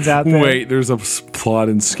Scandal fans out there. Wait, there's a plot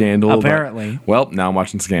in Scandal. Apparently. Well, now I'm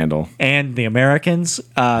watching Scandal. And The Americans,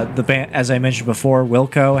 the band, as I mentioned before,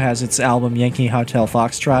 Wilco has its album Yankee Hotel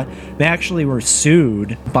Foxtrot. They actually were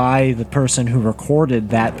sued by the person who recorded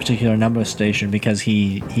that particular number station because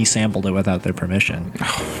he sampled it without their permission.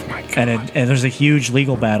 Oh my god. And there's a huge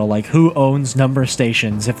legal battle, like who owns number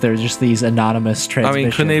stations if they're just these anonymous I transmissions.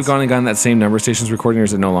 mean, couldn't they have gone and gotten that same number station's recording, or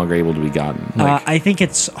is it no longer able to be gotten? Like, I think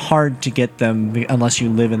it's hard to get them unless you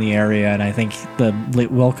live in the area, and I think the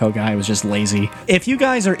Wilco guy was just lazy. If you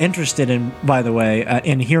guys are interested in, by the way,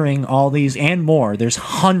 in hearing all these and more, there's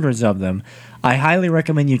hundreds of them. I highly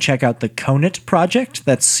recommend you check out the Conet Project.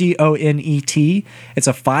 That's CONET. It's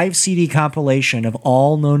a 5 CD compilation of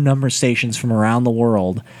all known number stations from around the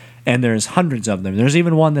world. And there's hundreds of them. There's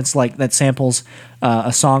even one that's like that samples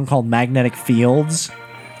a song called Magnetic Fields,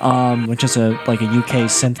 which is a UK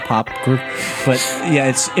synth pop group. But yeah,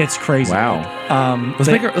 it's crazy. wow.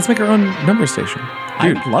 Let's make our own number station.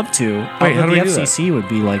 Dude, I'd love to. Wait, how do the we do that? FCC would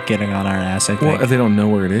be like getting on our ass, I think. well, if they don't know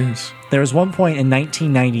where it is. There was one point in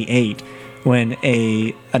 1998 when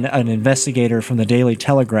an investigator from the Daily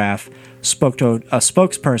Telegraph spoke to a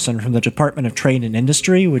spokesperson from the Department of Trade and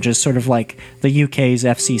Industry, which is sort of like the UK's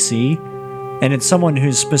FCC. and it's someone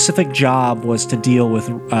whose specific job was to deal with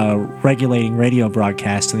regulating radio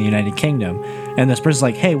broadcasts in the United Kingdom. And this person's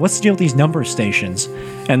like, hey, what's the deal with these number stations?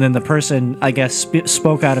 And then the person, I guess,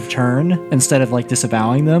 spoke out of turn instead of like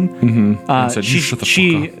disavowing them. And said, "You shut the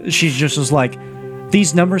fuck up." She just was like,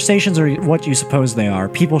 these number stations are what you suppose they are.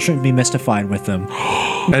 People shouldn't be mystified with them.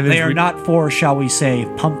 And They are not for, shall we say,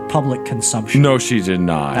 public consumption. No, she did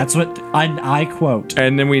not. That's what I quote.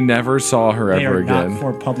 And then we never saw her They ever are again. not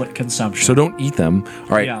for public consumption. So don't eat them.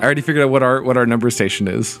 All right, Yeah. I already figured out what our number station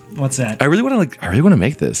is. What's that? I really want to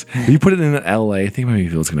make this. If you put it in LA, I think maybe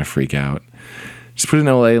people's gonna freak out. Just put it in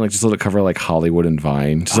LA and like just let it cover like Hollywood and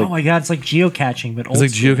Vine. Just Oh like my god, it's like geocaching, but old it's like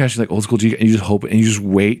school. geocaching, like old school geo, and you just hope and you just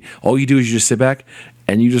wait. All you do is you just sit back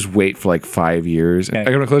and you just wait for like 5 years. Okay. I'm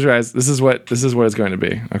gonna close your eyes. This is what it's going to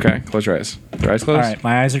be. Okay, close your eyes. Your eyes closed. All right,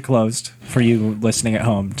 my eyes are closed for you listening at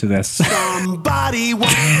home to this. Somebody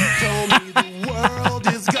once told me the world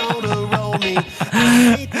is gonna roll me.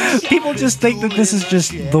 I hate the People just think that this is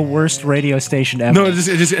just the worst radio station ever. No, it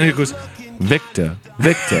just and it goes Victor,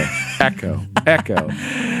 Echo,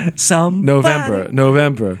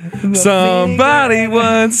 November. Somebody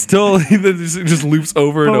once told me that it just loops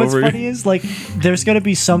over But and what's over. funny is like there's gonna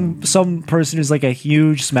be some person who's like a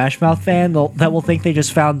huge Smash Mouth fan that will think they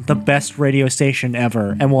just found the best radio station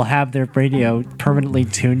ever and will have their radio permanently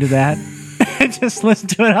tuned to that and just listen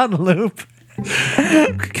to it on loop.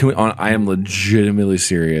 Can we, I am legitimately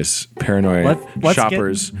serious. Paranoia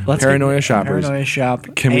shoppers. Paranoia shoppers. Paranoia shop.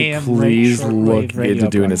 Can we AM please shortwave look radio into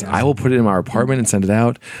doing this? broadcast. I will put it in our apartment and send it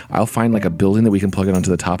out. I'll find like a building that we can plug it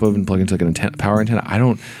onto the top of and plug into like an power antenna.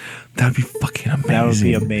 That would be fucking amazing. That would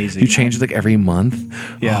be amazing. You change it like every month.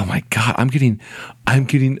 Yeah. Oh my god, I'm getting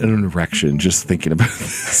an erection just thinking about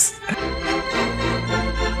this.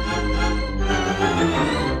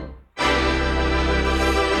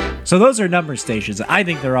 So those are number stations. I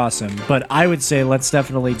think they're awesome, but I would say let's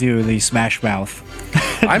definitely do the Smash Mouth.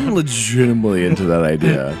 I'm legitimately into that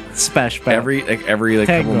idea. Smash Mouth. Every couple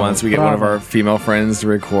Tango, months, we get one of Bravo. our female friends to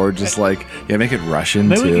record, just like make it Russian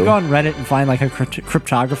Maybe too. we could go on Reddit and find like a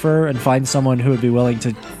cryptographer and find someone who would be willing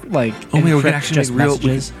to like Oh my god, we encrypt can actually just make real.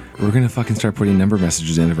 messages. We're gonna fucking start putting number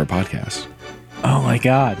messages in of our podcast. Oh my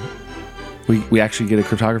god. We actually get a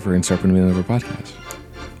cryptographer and start putting them in of our podcast.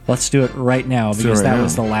 Let's do it right now do it because right that now.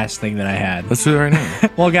 was the last thing that I had. Let's do it right now.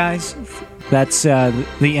 Well, guys, that's the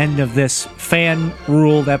end of this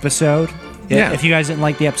fan-ruled episode. Yeah. If you guys didn't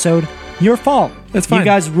like the episode, your fault. That's fine. You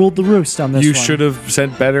guys ruled the roost on this You one. should have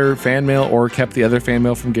sent better fan mail or kept the other fan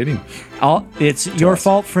mail from getting. It's your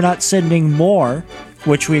fault for not sending more,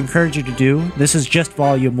 which we encourage you to do. This is just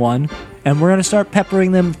volume 1, and we're going to start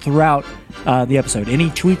peppering them throughout the episode. Any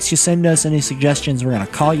tweets you send us, any suggestions, we're going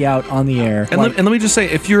to call you out on the air. And, let me just say,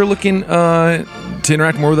 if you're looking to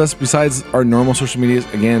interact more with us besides our normal social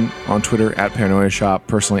medias, again, on Twitter, at Paranoia Shop,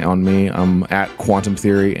 personally on me, I'm at Quantum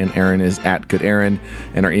Theory, and Aaron is at Good Aaron,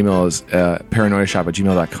 and our email is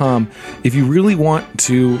paranoiashop@gmail.com. If you really want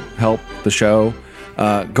to help the show,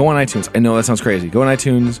 go on iTunes. I know that sounds crazy. Go on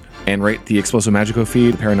iTunes and rate the Explosive Magico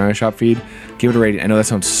feed, the Paranoia Shop feed. Give it a rating. I know that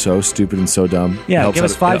sounds so stupid and so dumb. It yeah, helps give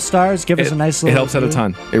us out- 5 stars. Give us a nice little It helps out a review.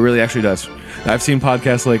 ton. It really actually does. I've seen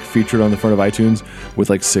podcasts like featured on the front of iTunes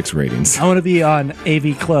with like 6 ratings. I want to be on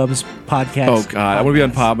AV Club's podcast. Oh god, I want to be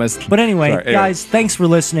on Podmas. But anyway, Sorry, guys, thanks for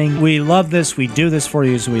listening. We love this. We do this for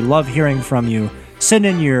you, so we love hearing from you. Send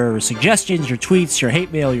in your suggestions, your tweets, your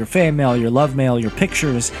hate mail, your fan mail, your love mail, your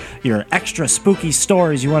pictures, your extra spooky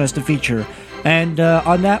stories you want us to feature. And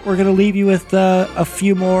on that, we're going to leave you with a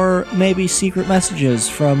few more maybe secret messages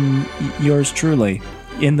from yours truly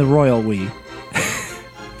in the royal we.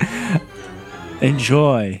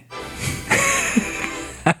 Enjoy.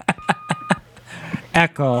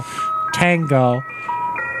 Echo, Tango,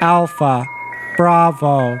 Alpha,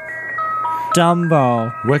 Bravo,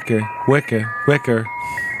 Dumbo. Wicker.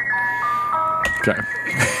 Okay.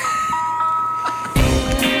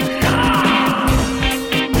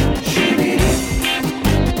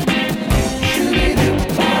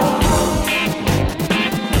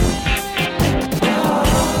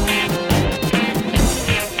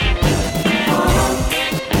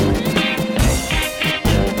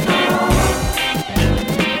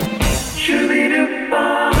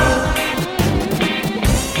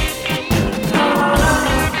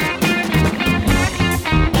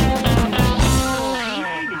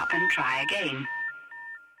 Hang up and try again.